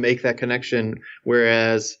be able to make that connection.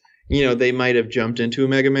 Whereas, they might have jumped into a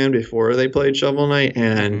Mega Man before they played Shovel Knight,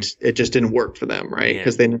 and it just didn't work for them, right?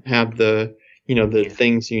 Because they didn't have the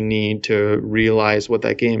things you need to realize what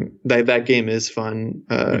that game is fun,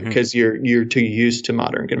 because you're too used to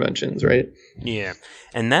modern conventions, right? Yeah,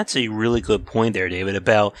 and that's a really good point there, David,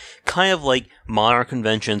 about kind of like modern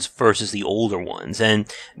conventions versus the older ones. And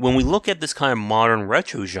when we look at this kind of modern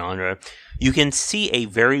retro genre, you can see a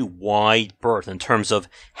very wide berth in terms of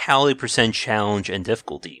how they present challenge and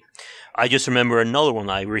difficulty. I just remember another one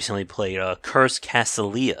I recently played, Cursed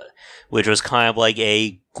Castelia, which was kind of like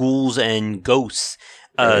a ghouls and ghosts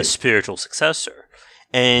spiritual successor.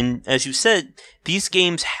 And as you said, these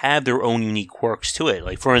games have their own unique quirks to it.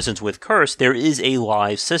 Like, for instance, with Curse, there is a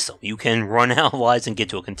live system. You can run out of lives and get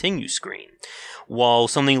to a continue screen. While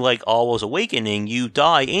something like Alwa's Awakening, you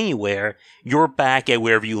die anywhere, you're back at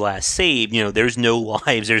wherever you last saved. There's no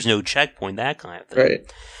lives, there's no checkpoint, that kind of thing.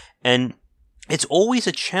 Right. And it's always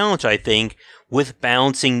a challenge, I think, with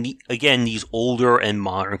balancing, these older and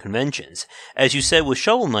modern conventions. As you said with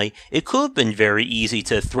Shovel Knight, it could have been very easy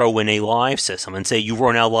to throw in a live system and say you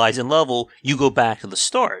run out of lives in level, you go back to the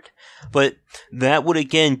start. But that would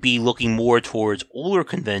again be looking more towards older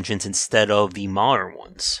conventions instead of the modern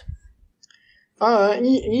ones.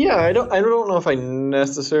 Yeah, I don't know if I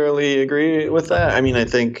necessarily agree with that. I mean, I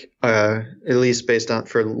think at least based on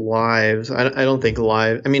for lives, I don't think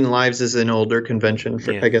lives is an older convention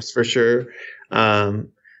I guess for sure.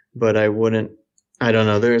 But I don't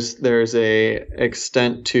know. There's a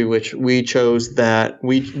extent to which we chose that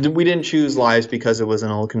we didn't choose lives because it was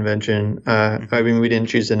an old convention. I mean, we didn't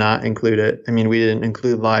choose to not include it. I mean, we didn't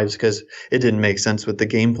include lives because it didn't make sense with the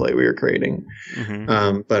gameplay we were creating.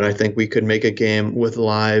 But I think we could make a game with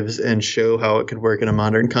lives and show how it could work in a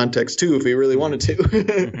modern context too, if we really wanted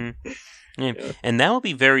to. Yeah. And that would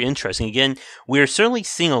be very interesting. Again, we're certainly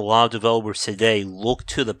seeing a lot of developers today look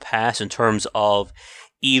to the past in terms of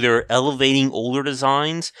either elevating older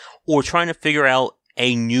designs or trying to figure out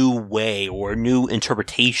a new way or a new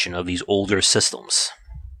interpretation of these older systems.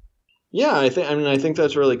 Yeah, I think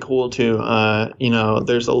that's really cool too.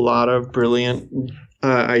 There's a lot of brilliant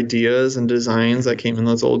ideas and designs that came in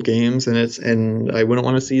those old games, and I wouldn't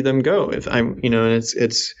want to see them go. If I'm, and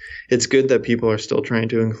it's good that people are still trying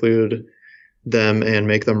to include them and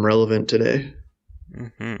make them relevant today.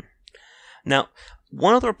 Mm-hmm. Now,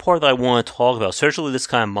 one other part that I want to talk about, especially this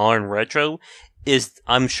kind of modern retro, is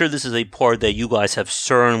I'm sure this is a part that you guys have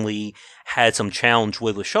certainly had some challenge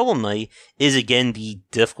with Shovel Knight, is again the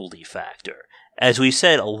difficulty factor. As we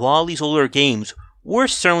said, a lot of these older games were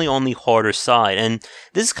certainly on the harder side, and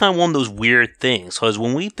this is kind of one of those weird things, because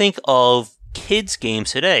when we think of kids'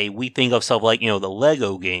 games today, we think of stuff like, the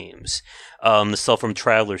Lego games, the stuff from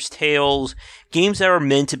Traveler's Tales, games that are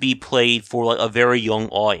meant to be played for like a very young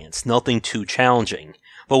audience, nothing too challenging.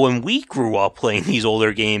 But when we grew up playing these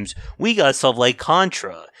older games, we got stuff like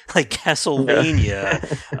Contra, like Castlevania,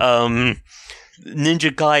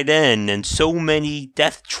 Ninja Gaiden, and so many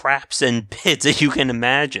death traps and pits that you can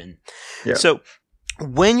imagine. Yeah. So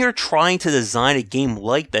when you're trying to design a game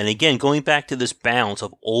like that, and again, going back to this balance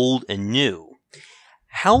of old and new,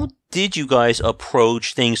 how did you guys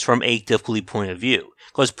approach things from a difficulty point of view?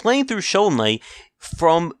 Because playing through Shovel Knight,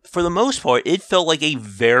 for the most part, it felt like a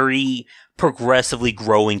very progressively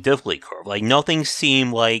growing difficulty curve. Like, nothing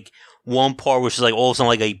seemed like one part was just like all of a sudden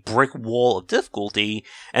like a brick wall of difficulty,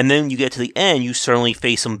 and then you get to the end, you certainly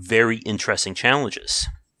face some very interesting challenges.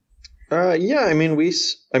 Yeah, I mean,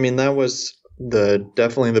 that was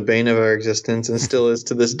definitely the bane of our existence, and still is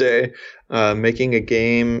to this day. Making a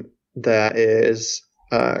game that is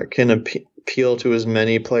can appeal to as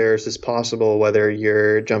many players as possible, whether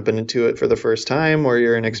you're jumping into it for the first time or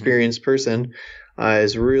you're an experienced person,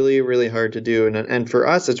 is really, really hard to do. And for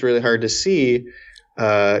us, it's really hard to see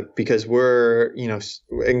because we're,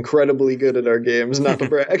 incredibly good at our games, not to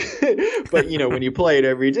brag. But, when you play it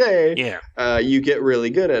every day, you get really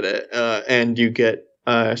good at it, and you get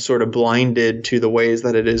sort of blinded to the ways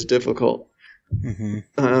that it is difficult.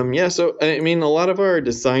 Mm-hmm. So I mean, a lot of our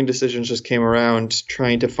design decisions just came around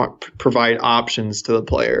trying to provide options to the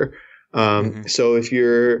player. So if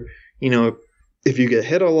you're, if you get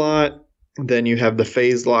hit a lot, then you have the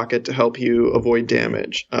phase locket to help you avoid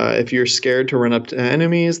damage. If you're scared to run up to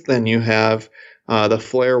enemies, then you have the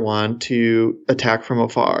flare wand to attack from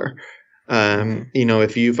afar.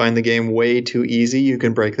 If you find the game way too easy, you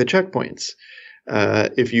can break the checkpoints.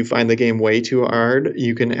 If you find the game way too hard,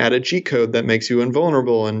 you can add a cheat code that makes you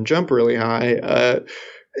invulnerable and jump really high.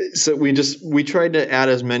 So we tried to add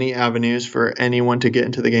as many avenues for anyone to get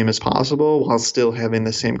into the game as possible while still having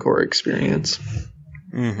the same core experience.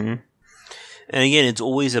 Mm-hmm. And again, it's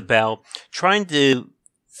always about trying to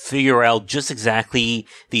figure out just exactly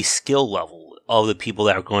the skill level of the people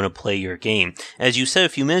that are going to play your game. As you said a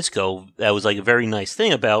few minutes ago, that was like a very nice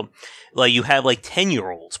thing about, like, you have like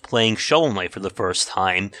 10-year-olds playing Shovel Knight for the first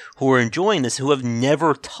time who are enjoying this, who have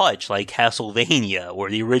never touched like Castlevania or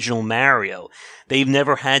the original Mario. They've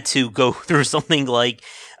never had to go through something like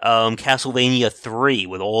Castlevania 3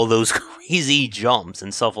 with all those crazy jumps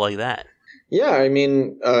and stuff like that. Yeah, I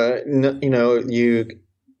mean, a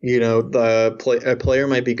player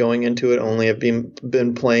might be going into it only have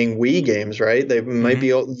been playing Wii games, right? They might be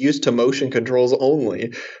used to motion controls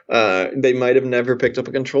only. They might have never picked up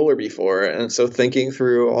a controller before, and so thinking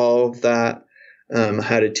through all of that,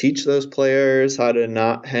 how to teach those players, how to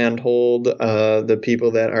not handhold the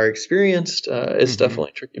people that are experienced, is definitely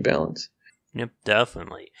a tricky balance. Yep,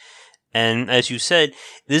 definitely. And as you said,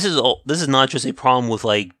 this is not just a problem with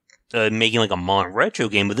like making like a modern retro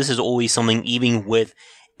game, but this is always something even with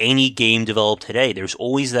any game developed today. There's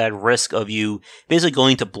always that risk of you basically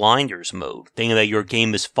going to blinders mode, thinking that your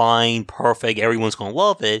game is fine, perfect, everyone's going to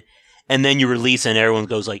love it, and then you release it and everyone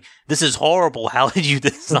goes like, this is horrible, how did you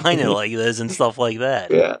design it like this, and stuff like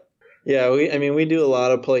that. Yeah, we do a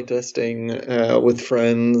lot of playtesting with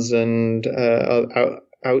friends and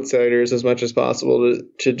outsiders as much as possible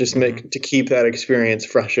to just to keep that experience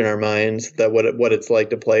fresh in our minds, that what it's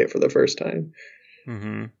like to play it for the first time.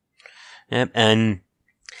 Mm-hmm. Yep, and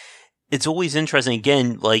it's always interesting,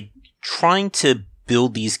 again, like trying to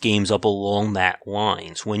build these games up along that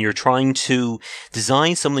lines when you're trying to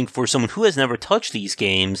design something for someone who has never touched these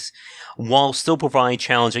games while still providing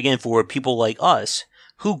challenge, again, for people like us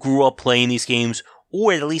who grew up playing these games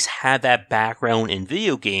or at least have that background in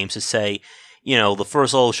video games to say, the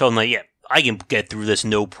first level Shovel Knight, yeah, I can get through this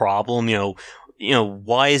no problem.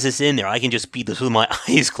 Why is this in there? I can just beat this with my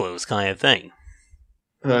eyes closed, kind of thing.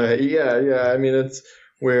 Yeah. I mean, it's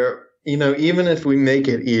where even if we make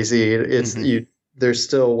it easy, it's there's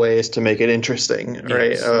still ways to make it interesting,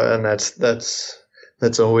 right? Yes. And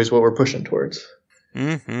that's always what we're pushing towards.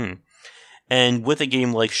 Mm-hmm. And with a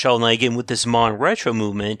game like Shovel Knight, again, with this modern retro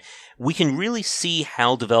movement, we can really see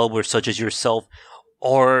how developers such as yourself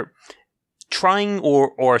are trying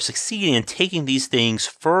or succeeding in taking these things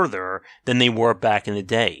further than they were back in the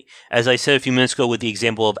day. As I said a few minutes ago with the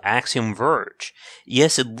example of Axiom Verge,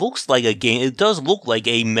 yes, it looks like a game, it does look like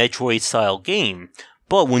a Metroid-style game,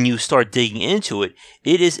 but when you start digging into it,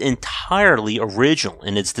 it is entirely original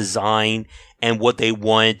in its design and what they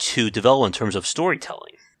wanted to develop in terms of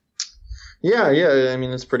storytelling. Yeah. I mean,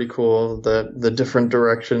 it's pretty cool that the different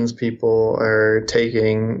directions people are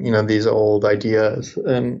taking, these old ideas,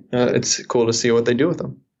 and it's cool to see what they do with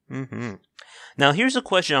them. Mm-hmm. Now, here's a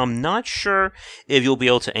question. I'm not sure if you'll be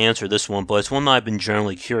able to answer this one, but it's one that I've been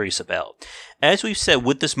generally curious about. As we've said,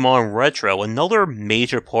 with this modern retro, another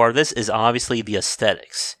major part of this is obviously the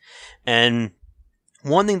aesthetics. And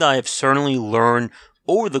one thing that I've certainly learned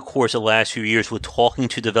over the course of the last few years with talking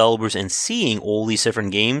to developers and seeing all these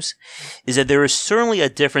different games is that there is certainly a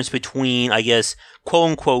difference between, I guess,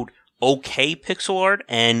 quote-unquote, okay pixel art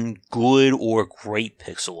and good or great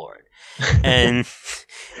pixel art. And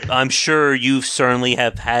I'm sure you certainly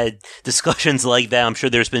have had discussions like that. I'm sure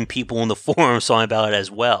there's been people in the forums talking about it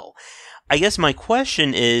as well. I guess my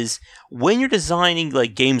question is, when you're designing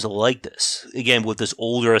like games like this, again, with this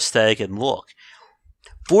older aesthetic and look,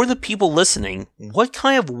 for the people listening, what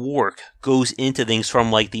kind of work goes into things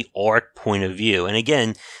from like the art point of view? And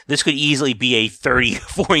again, this could easily be a 30,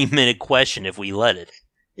 40-minute question if we let it.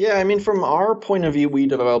 Yeah, I mean, from our point of view, we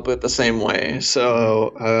develop it the same way.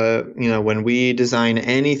 So, when we design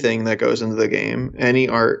anything that goes into the game, any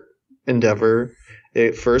art endeavor,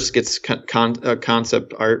 it first gets a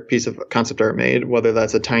piece of concept art made, whether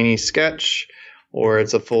that's a tiny sketch or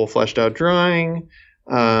it's a full fleshed out drawing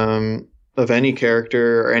of any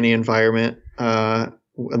character or any environment.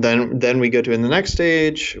 Then we go to in the next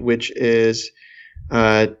stage, which is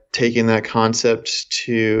taking that concept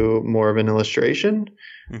to more of an illustration.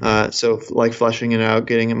 So like fleshing it out,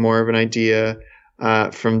 getting it more of an idea.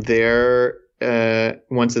 From there,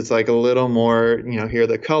 once it's like a little more, here are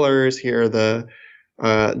the colors, here are the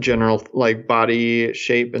general like body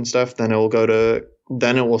shape and stuff, then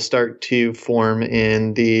it will start to form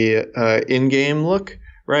in the in-game look,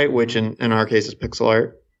 right? Which in our case is pixel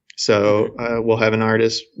art. So we'll have an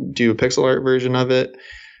artist do a pixel art version of it.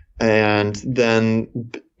 And then,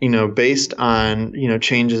 based on,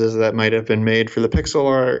 changes that might have been made for the pixel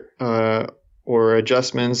art, or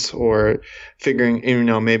adjustments, or figuring,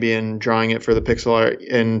 maybe in drawing it for the pixel art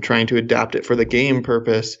and trying to adapt it for the game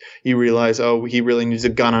purpose, you realize, oh, he really needs a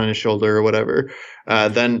gun on his shoulder or whatever.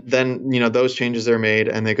 Then those changes are made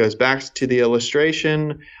and it goes back to the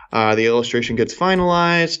illustration. The illustration gets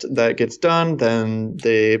finalized, that gets done, then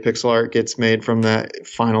the pixel art gets made from that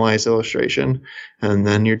finalized illustration, and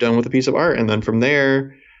then you're done with a piece of art. And then from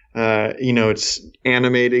there, it's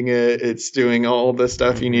animating it, it's doing all the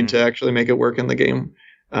stuff you need to actually make it work in the game.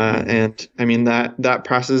 And I mean, that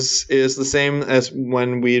process is the same as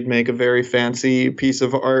when we'd make a very fancy piece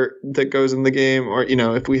of art that goes in the game, or,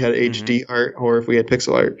 if we had HD art or if we had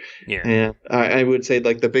pixel art. Yeah. And I would say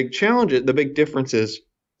like the big differences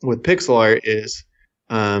with pixel art is,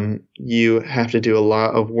 you have to do a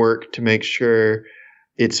lot of work to make sure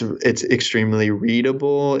it's extremely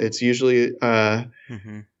readable. It's usually,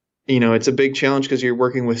 it's a big challenge because you're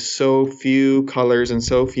working with so few colors and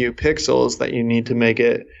so few pixels that you need to make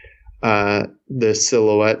it the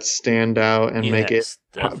silhouette stand out and make it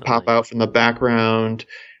pop out from the background,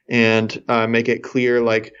 and make it clear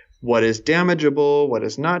like what is damageable, what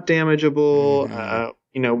is not damageable,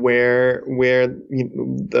 where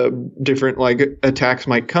the different like attacks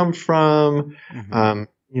might come from.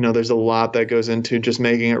 There's a lot that goes into just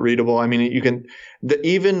making it readable. I mean, you can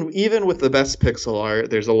even with the best pixel art,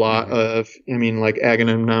 there's a lot of, like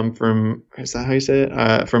Agamemnon from, is that how you say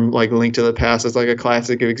it? From like Link to the Past is like a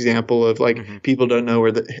classic example of like people don't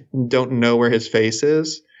know where his face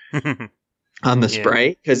is on the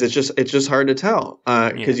sprite, because it's just hard to tell.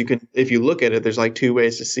 Because you can, if you look at it, there's like two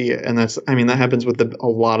ways to see it, and that happens with a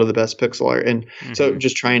lot of the best pixel art, and so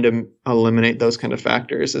just trying to eliminate those kind of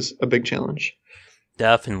factors is a big challenge.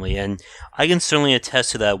 Definitely, and I can certainly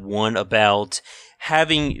attest to that one about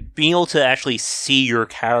being able to actually see your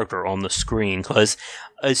character on the screen, because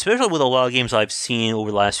especially with a lot of games I've seen over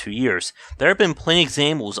the last few years, there have been plenty of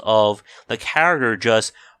examples of the character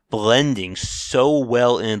just blending so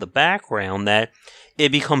well in the background that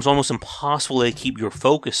it becomes almost impossible to keep your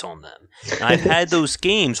focus on them. And I've had those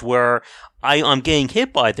games where I'm getting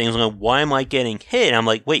hit by things. I'm like, why am I getting hit? And I'm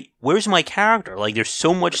like, wait, where's my character? Like, there's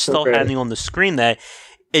so much stuff happening on the screen that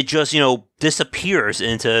it just, disappears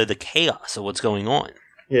into the chaos of what's going on.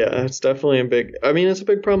 Yeah, it's definitely it's a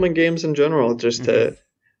big problem in games in general, just to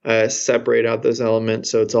separate out those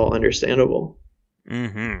elements so it's all understandable.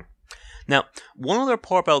 Now, one other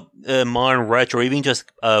part about modern retro, or even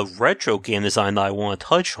just retro game design that I want to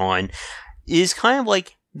touch on, is kind of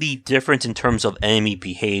like the difference in terms of enemy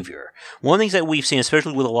behavior. One of the things that we've seen,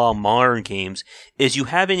 especially with a lot of modern games, is you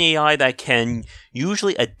have an AI that can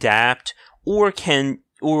usually adapt or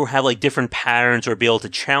have like different patterns or be able to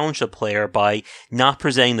challenge the player by not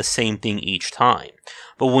presenting the same thing each time.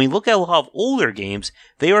 But when we look at a lot of older games,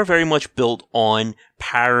 they are very much built on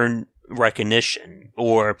pattern recognition.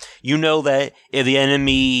 Or you know that if the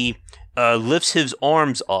enemy lifts his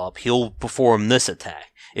arms up, he'll perform this attack.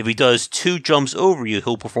 If he does 2 jumps over you,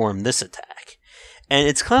 he'll perform this attack. And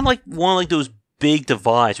it's kind of like one of like those big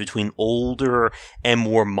divides between older and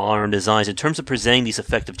more modern designs in terms of presenting these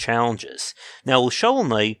effective challenges. Now, with Shovel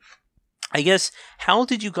Knight, I guess, how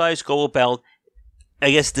did you guys go about,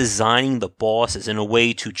 designing the bosses in a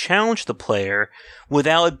way to challenge the player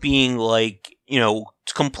without it being like,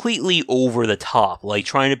 completely over the top, like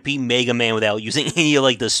trying to beat Mega Man without using any of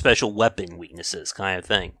like the special weapon weaknesses kind of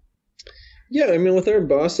thing? Yeah, I mean, with our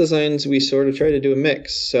boss designs, we sort of try to do a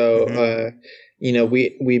mix. So,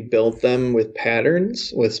 we built them with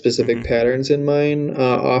patterns, with specific patterns in mind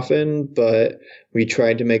often, but we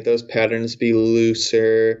tried to make those patterns be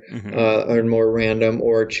looser or more random,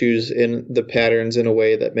 or choose in the patterns in a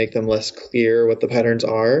way that make them less clear what the patterns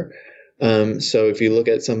are. So if you look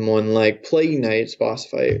at someone like Plague Knight's boss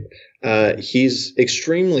fight, he's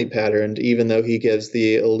extremely patterned, even though he gives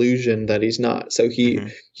the illusion that he's not. So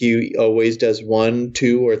he always does 1,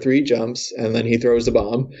 2, or 3 jumps, and then he throws the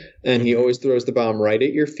bomb, and he always throws the bomb right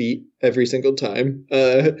at your feet every single time.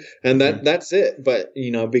 And that's it. But,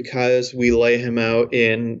 because we lay him out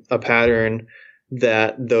in a pattern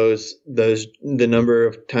that the number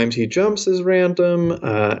of times he jumps is random,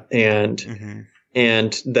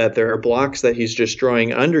 and that there are blocks that he's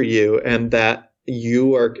destroying under you, and that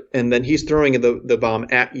and then he's throwing the bomb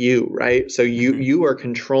at you, right? So you are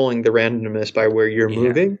controlling the randomness by where you're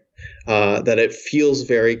moving, that it feels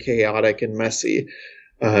very chaotic and messy.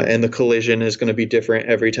 And the collision is going to be different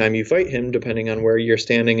every time you fight him, depending on where you're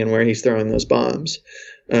standing and where he's throwing those bombs.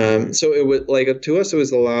 So it was like, to us, it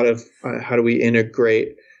was a lot of how do we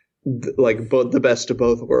integrate both the best of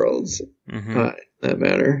both worlds in that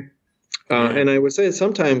manner. And I would say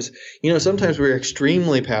sometimes we're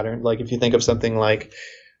extremely patterned. Like if you think of something like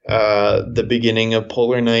the beginning of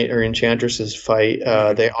Polar Knight or Enchantress's fight,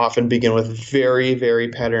 they often begin with very, very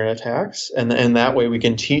patterned attacks, and that way we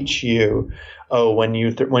can teach you. Oh,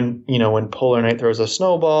 when Polar Knight throws a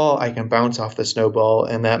snowball, I can bounce off the snowball,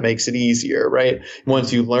 and that makes it easier, right?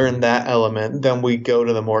 Once you learn that element, then we go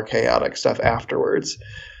to the more chaotic stuff afterwards.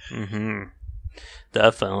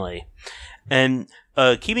 Definitely. And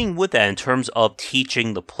keeping with that in terms of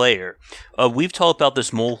teaching the player, we've talked about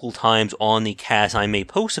this multiple times on the cast. I may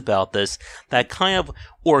post about this, that kind of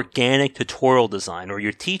organic tutorial design, or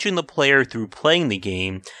you're teaching the player through playing the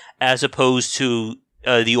game, as opposed to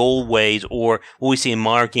the old ways, or what we see in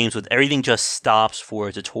modern games with everything just stops for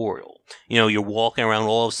a tutorial. You're walking around,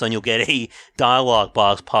 all of a sudden you'll get a dialogue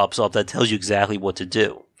box pops up that tells you exactly what to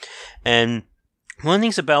do. And one of the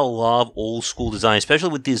things about a lot of old school design,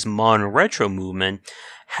 especially with this modern retro movement,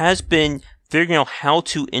 has been figuring out how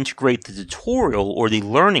to integrate the tutorial or the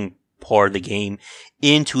learning part of the game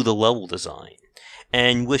into the level design.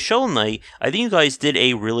 And with Shovel Knight, I think you guys did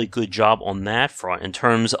a really good job on that front in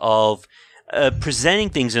terms of presenting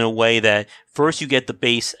things in a way that first you get the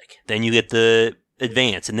basic, then you get the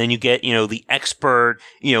advanced, and then you get, the expert,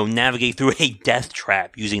 navigate through a death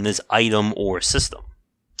trap using this item or system.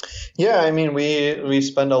 Yeah, I mean, we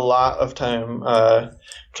spend a lot of time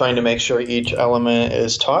trying to make sure each element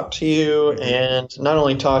is taught to you, and not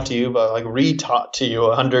only taught to you, but like re-taught to you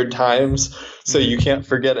 100 times, so you can't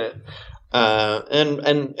forget it.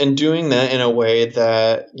 And doing that in a way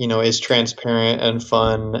that is transparent and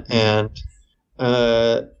fun and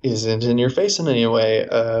isn't in your face in any way.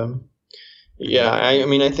 I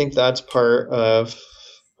mean, I think that's part of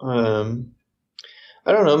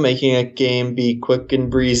making a game be quick and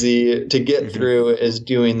breezy to get through is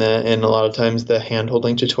doing that. And a lot of times the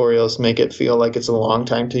hand-holding tutorials make it feel like it's a long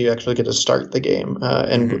time till you actually get to start the game.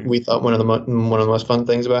 And we thought one of the most fun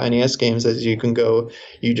things about NES games is you can go,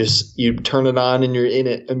 you turn it on and you're in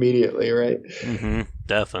it immediately, right?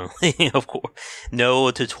 definitely. Of course. No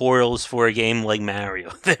tutorials for a game like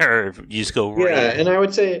Mario. There, you just go right. Yeah, and I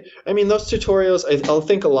would say, I mean, those tutorials, I'll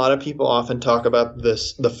think a lot of people often talk about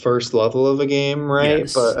the first level of a game, right?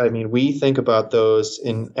 Yes. But, I mean, we think about those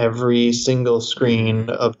in every single screen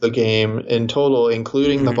of the game in total,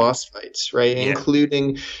 including the boss fights, right? Yeah.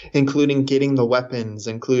 Including getting the weapons,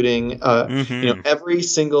 including, every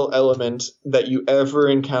single element that you ever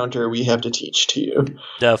encounter, we have to teach to you.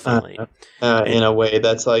 Definitely. In a way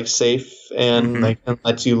that's like safe and like and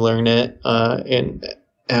lets you learn it and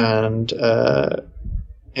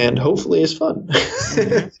hopefully is fun.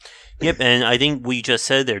 Yep, and I think we just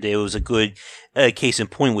said there was a good case in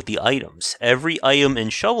point with the items. Every item in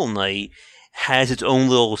Shovel Knight has its own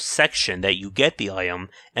little section that you get the item,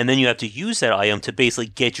 and then you have to use that item to basically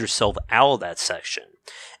get yourself out of that section.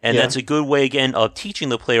 And that's a good way, again, of teaching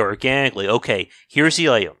the player organically, okay, here's the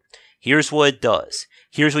item. Here's what it does.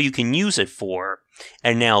 Here's what you can use it for,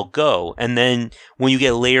 and now go. And then when you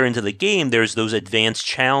get later into the game, there's those advanced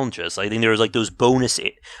challenges. I think there's like those bonus,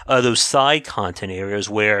 those side content areas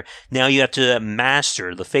where now you have to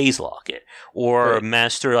master the phase locket or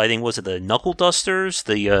master. I think was it the knuckle dusters,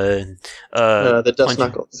 the dust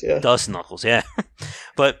knuckles, yeah, dust knuckles, yeah.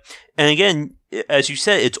 And again, as you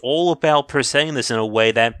said, it's all about presenting this in a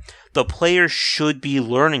way that the player should be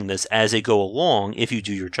learning this as they go along if you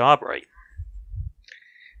do your job right.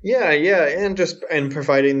 Yeah, and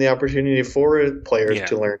providing the opportunity for players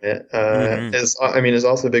to learn it is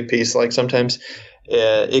also a big piece. Like sometimes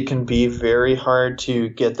it can be very hard to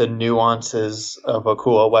get the nuances of a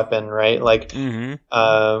cool weapon, right? Like,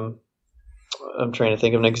 I'm trying to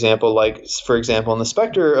think of an example. Like, for example, in the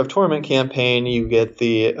Specter of Torment campaign, you get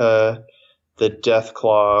the Death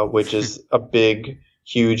Claw, which is a big,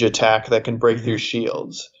 huge attack that can break through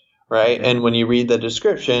shields. Right. And when you read the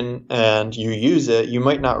description and you use it, you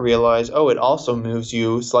might not realize, it also moves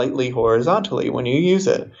you slightly horizontally when you use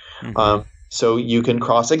it. So you can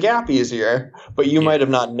cross a gap easier, but you might have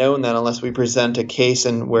not known that unless we present a case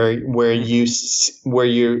and where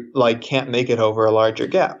you like can't make it over a larger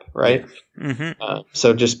gap. Right.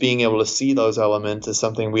 So just being able to see those elements is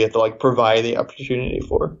something we have to like provide the opportunity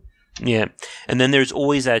for. Yeah, and then there's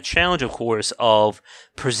always that challenge, of course, of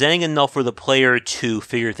presenting enough for the player to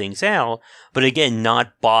figure things out, but again,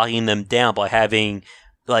 not bogging them down by having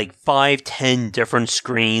like 5-10 different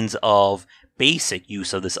screens of basic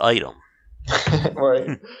use of this item.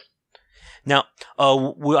 Right. Now,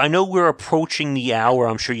 I know we're approaching the hour.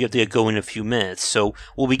 I'm sure you have to go in a few minutes, so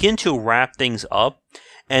we'll begin to wrap things up,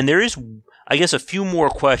 and there is, I guess, a few more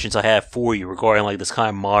questions I have for you regarding like this kind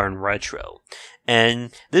of modern retro.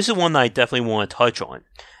 And this is one that I definitely want to touch on.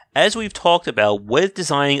 As we've talked about, with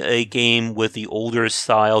designing a game with the older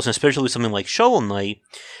styles, and especially with something like Shovel Knight,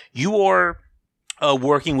 you are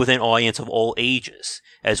working with an audience of all ages.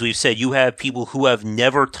 As we've said, you have people who have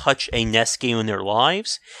never touched a NES game in their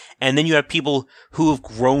lives, and then you have people who have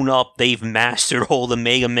grown up, they've mastered all the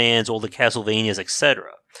Mega Mans, all the Castlevanias, etc.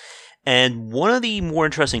 And one of the more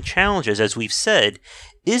interesting challenges, as we've said,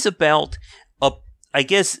 is about,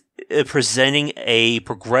 presenting a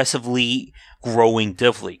progressively growing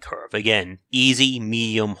difficulty curve. Again, easy,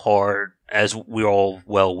 medium, hard, as we're all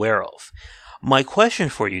well aware of. My question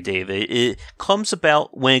for you, David, it comes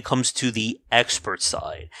about when it comes to the expert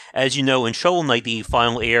side. As you know, in Shovel Knight, the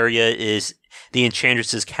final area is the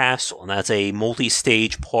Enchantress's Castle, and that's a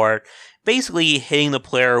multi-stage part, basically hitting the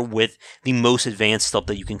player with the most advanced stuff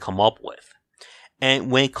that you can come up with. And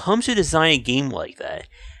when it comes to designing a game like that,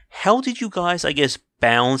 how did you guys,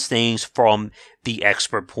 balance things from the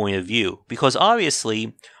expert point of view? Because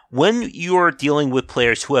obviously, when you're dealing with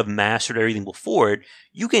players who have mastered everything before it,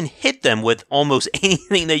 you can hit them with almost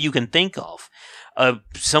anything that you can think of.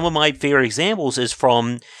 Some of my favorite examples is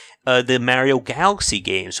from the Mario Galaxy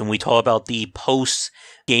games, when we talk about the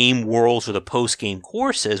post-game worlds or the post-game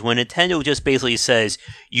courses, when Nintendo just basically says,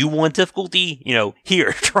 you want difficulty?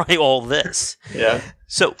 Here, try all this. Yeah.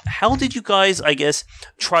 So how did you guys,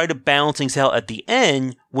 try to balance things out at the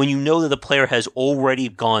end when you know that the player has already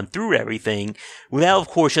gone through everything without, of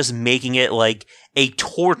course, just making it like a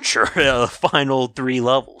torture the final 3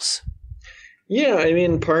 levels? Yeah,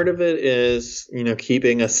 part of it is,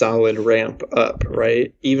 keeping a solid ramp up,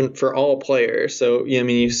 right? Even for all players. So,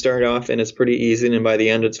 you start off and it's pretty easy, and by the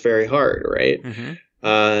end it's very hard, right? Mm-hmm.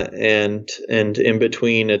 And in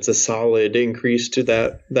between it's a solid increase to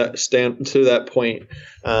that point.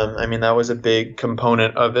 That was a big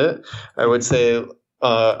component of it. I would say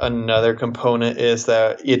another component is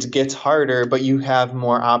that it gets harder, but you have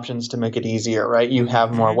more options to make it easier, right? You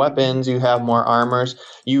have more weapons, you have more armors.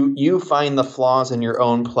 You find the flaws in your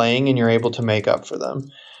own playing, and you're able to make up for them.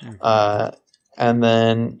 and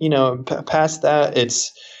then past that,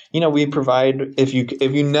 it's we provide if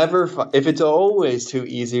it's always too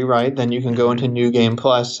easy, right? Then you can go into New Game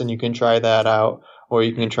Plus and you can try that out, or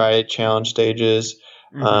you can try challenge stages.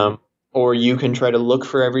 Or you can try to look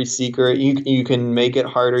for every secret. You can make it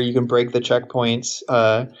harder. You can break the checkpoints.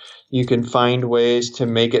 You can find ways to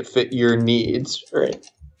make it fit your needs, right?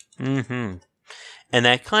 Mm-hmm. And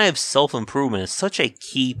that kind of self-improvement is such a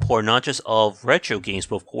key part, not just of retro games,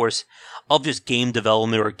 but of course, of just game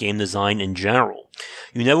development or game design in general.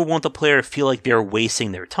 You never want the player to feel like they're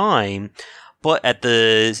wasting their time, but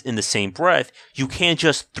in the same breath, you can't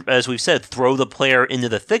just, as we've said, throw the player into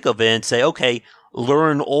the thick of it and say, okay,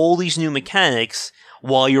 learn all these new mechanics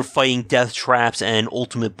while you're fighting death traps and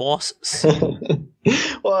ultimate bosses.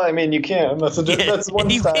 Well, I mean, you can. That's one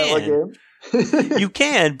style of game. You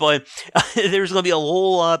can, but there's going to be a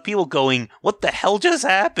whole lot of people going, what the hell just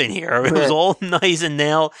happened here? It was all nice, and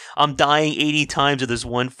now I'm dying 80 times in this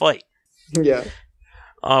one fight. Yeah.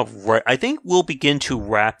 Right. I think we'll begin to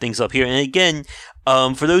wrap things up here. And again,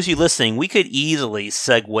 for those of you listening, we could easily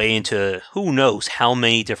segue into who knows how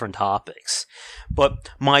many different topics. But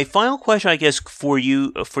my final question, I guess, for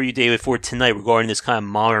you, David, for tonight regarding this kind of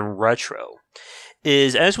modern retro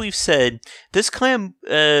is, as we've said, this kind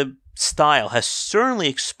of style has certainly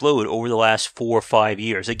exploded over the last 4 or 5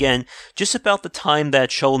 years. Again, just about the time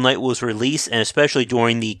that Shovel Knight was released, and especially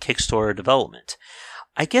during the Kickstarter development.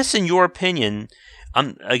 I guess, in your opinion,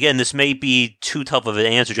 again, this may be too tough of an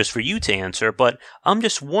answer just for you to answer, but I'm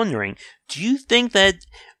just wondering, do you think that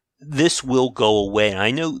this will go away? And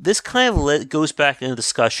I know this kind of goes back into the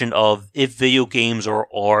discussion of if video games are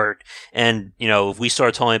art, and, if we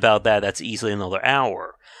start talking about that, that's easily another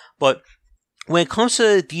hour. But when it comes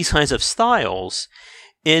to these kinds of styles,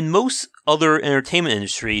 in most other entertainment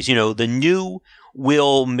industries, the new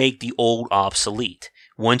will make the old obsolete.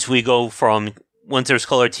 Once there's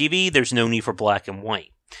color TV, there's no need for black and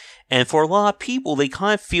white. And for a lot of people, they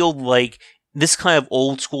kind of feel like this kind of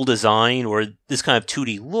old school design or this kind of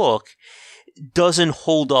 2D look doesn't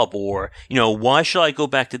hold up, or, why should I go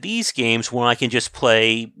back to these games when I can just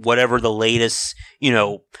play whatever the latest,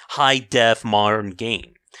 high def modern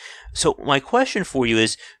game? So my question for you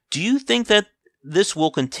is, do you think that this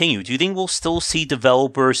will continue? Do you think we'll still see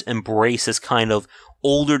developers embrace this kind of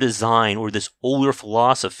older design or this older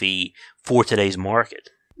philosophy for today's market?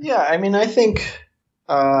 Yeah, I mean, I think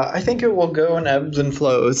it will go in ebbs and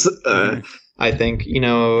flows. I think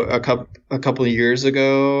a couple of years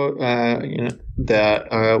ago,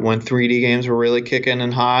 that when 3D games were really kicking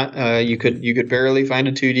and hot, you could barely find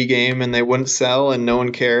a 2D game and they wouldn't sell and no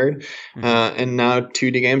one cared. And now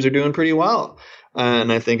 2D games are doing pretty well.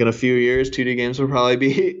 And I think in a few years, 2D games will probably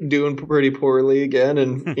be doing pretty poorly again.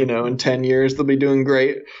 And, in 10 years, they'll be doing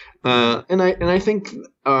great. And I think,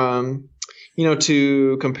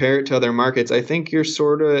 to compare it to other markets, I think you're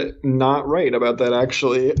sort of not right about that,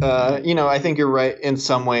 actually. I think you're right in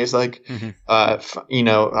some ways, like, a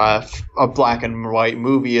black and white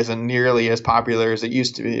movie isn't nearly as popular as it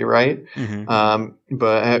used to be, right?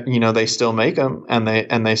 But they still make them and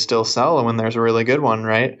they still sell them when there's a really good one,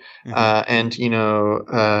 right? I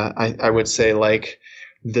would say, like,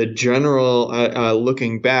 the general,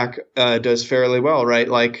 looking back, does fairly well, right?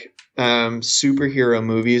 Like, superhero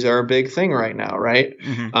movies are a big thing right now, right?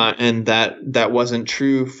 And that wasn't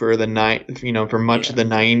true for the for much of the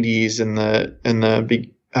 90s and the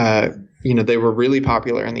big they were really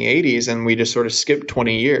popular in the 80s, and we just sort of skipped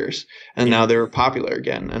 20 years, and now they're popular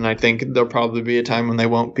again. And I think there'll probably be a time when they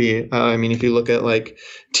won't be. If you look at, like,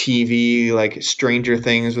 TV, like Stranger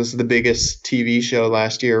Things was the biggest TV show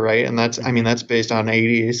last year, right? And that's based on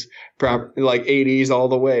 80s, like 80s all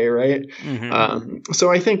the way, right?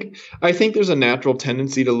 So I think there's a natural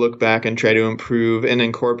tendency to look back and try to improve and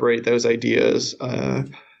incorporate those ideas.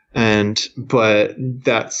 But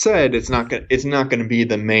that said, it's not gonna be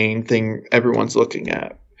the main thing everyone's looking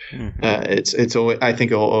at. It's always, I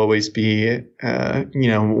think it'll always be that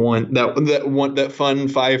fun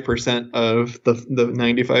 5% of the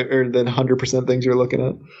 95 or the 100% things you're looking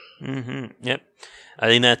at. Yep. I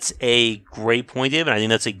think that's a great point, David. I think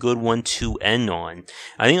that's a good one to end on.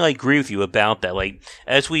 I think I agree with you about that. Like,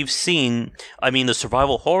 as we've seen, the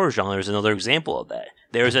survival horror genre is another example of that.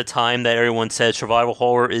 There's a time that everyone said survival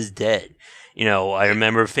horror is dead. I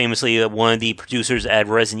remember famously that one of the producers at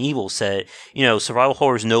Resident Evil said, survival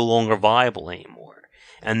horror is no longer viable anymore.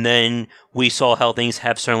 And then we saw how things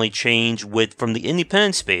have certainly changed from the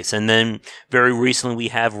independent space. And then very recently we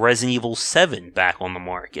have Resident Evil 7 back on the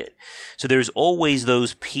market. So there's always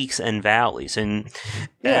those peaks and valleys. And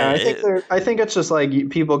I think it's just like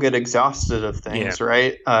people get exhausted of things,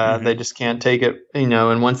 right? They just can't take it,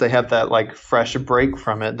 and once they have that like fresh break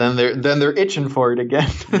from it, then they're itching for it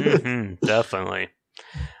again. Definitely.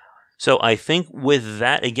 So I think with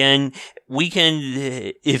that, again, we can,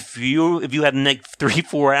 if you have the next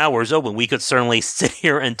 3-4 hours open, we could certainly sit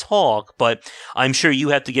here and talk, but I'm sure you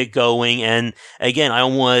have to get going. And again, I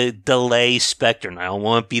don't want to delay Specter Knight. I don't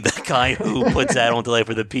want to be the guy who puts that on delay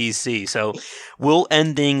for the PC. So we'll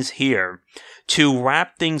end things here. To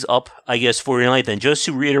wrap things up, I guess, for tonight then, just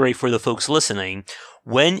to reiterate for the folks listening,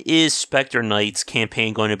 when is Specter Knight's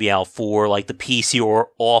campaign going to be out for like the PC or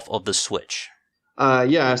off of the Switch?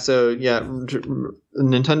 Nintendo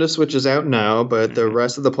Switch is out now, but the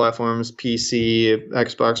rest of the platforms, PC,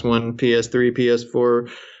 Xbox One, PS3, PS4,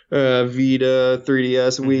 Vita,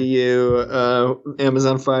 3DS, Wii U,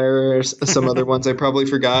 Amazon Fire, some other ones I probably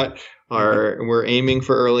forgot, we're aiming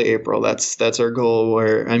for early April. That's our goal.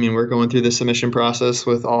 We're going through the submission process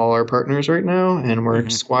with all our partners right now, and we're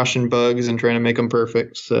squashing bugs and trying to make them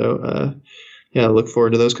perfect. So, look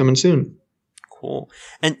forward to those coming soon. Cool.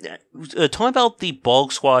 And talking about the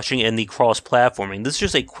bug squashing and the cross-platforming, this is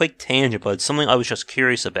just a quick tangent, but it's something I was just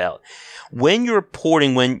curious about. When you're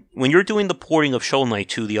porting, when you're doing the porting of Shovel Knight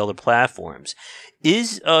to the other platforms,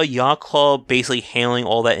 is Yacht Club basically handling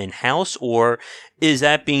all that in-house, or is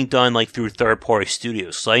that being done like through third-party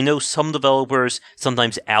studios? So I know some developers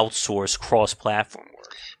sometimes outsource cross-platform work.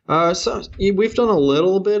 So we've done a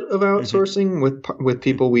little bit of outsourcing with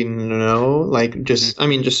people we know, like just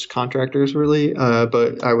contractors really.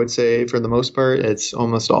 But I would say for the most part, it's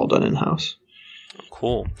almost all done in-house.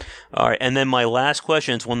 Cool. All right. And then my last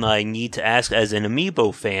question is one that I need to ask as an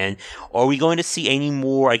Amiibo fan. Are we going to see any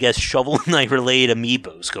more, I guess, Shovel Knight related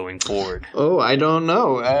Amiibos going forward? Oh, I don't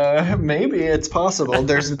know. Maybe it's possible.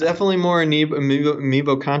 There's definitely more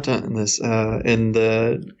Amiibo content in this, in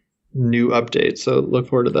the new update. So look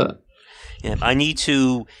forward to that. Yeah, I need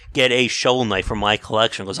to get a Shovel Knight for my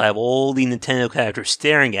collection because I have all the Nintendo characters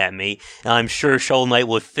staring at me, and I'm sure Shovel Knight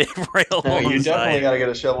would fit right alongside. No, you definitely got to get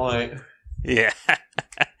a Shovel Knight. Yeah.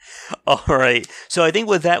 All right. So I think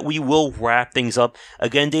with that, we will wrap things up.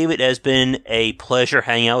 Again, David, it has been a pleasure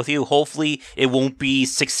hanging out with you. Hopefully, it won't be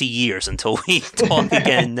 60 years until we talk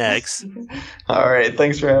again next. All right.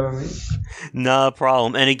 Thanks for having me. No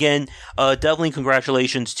problem. And again, definitely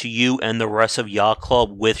congratulations to you and the rest of Yacht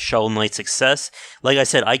Club with Shovel Knight's success. Like I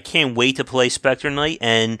said, I can't wait to play Specter Knight,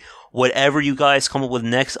 and whatever you guys come up with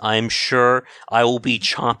next, I'm sure I will be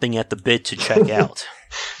chomping at the bit to check out.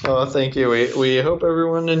 Oh, thank you. We hope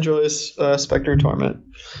everyone enjoys Spectre Torment.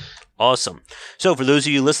 Awesome. So for those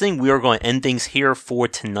of you listening, we are going to end things here for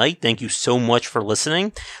tonight. Thank you so much for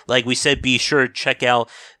listening. Like we said, be sure to check out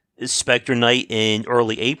Specter Knight in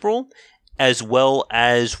early April, as well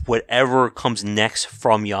as whatever comes next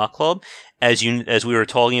from Yacht Club. As we were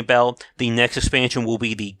talking about, the next expansion will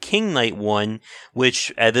be the King Knight one,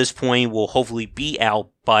 which at this point will hopefully be out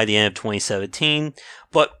by the end of 2017.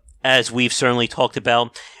 But as we've certainly talked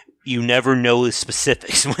about, you never know the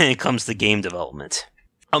specifics when it comes to game development.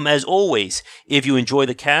 As always, if you enjoy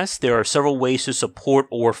the cast, there are several ways to support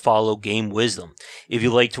or follow Game Wisdom. If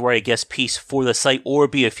you'd like to write a guest piece for the site or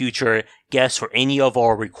be a future guest for any of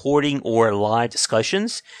our recording or live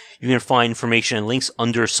discussions, you can find information and links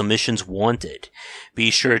under Submissions Wanted.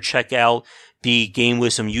 Be sure to check out the Game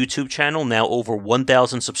Wisdom YouTube channel, now over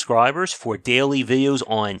 1,000 subscribers, for daily videos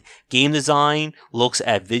on game design, looks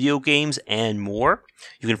at video games, and more.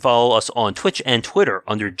 You can follow us on Twitch and Twitter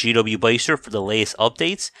under GW Beiser for the latest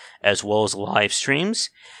updates, as well as live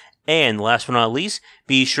streams. And last but not least,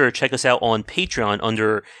 be sure to check us out on Patreon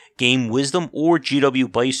under Game Wisdom or GW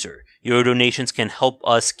Beiser. Your donations can help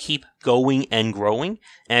us keep going and growing,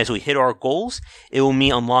 and as we hit our goals, it will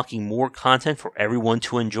mean unlocking more content for everyone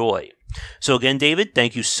to enjoy. So again, David,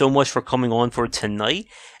 thank you so much for coming on for tonight.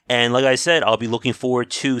 And like I said, I'll be looking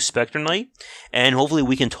forward to Specter Knight, and hopefully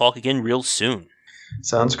we can talk again real soon.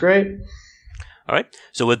 Sounds great. All right.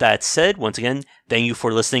 So with that said, once again, thank you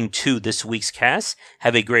for listening to this week's cast.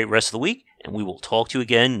 Have a great rest of the week, and we will talk to you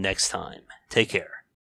again next time. Take care.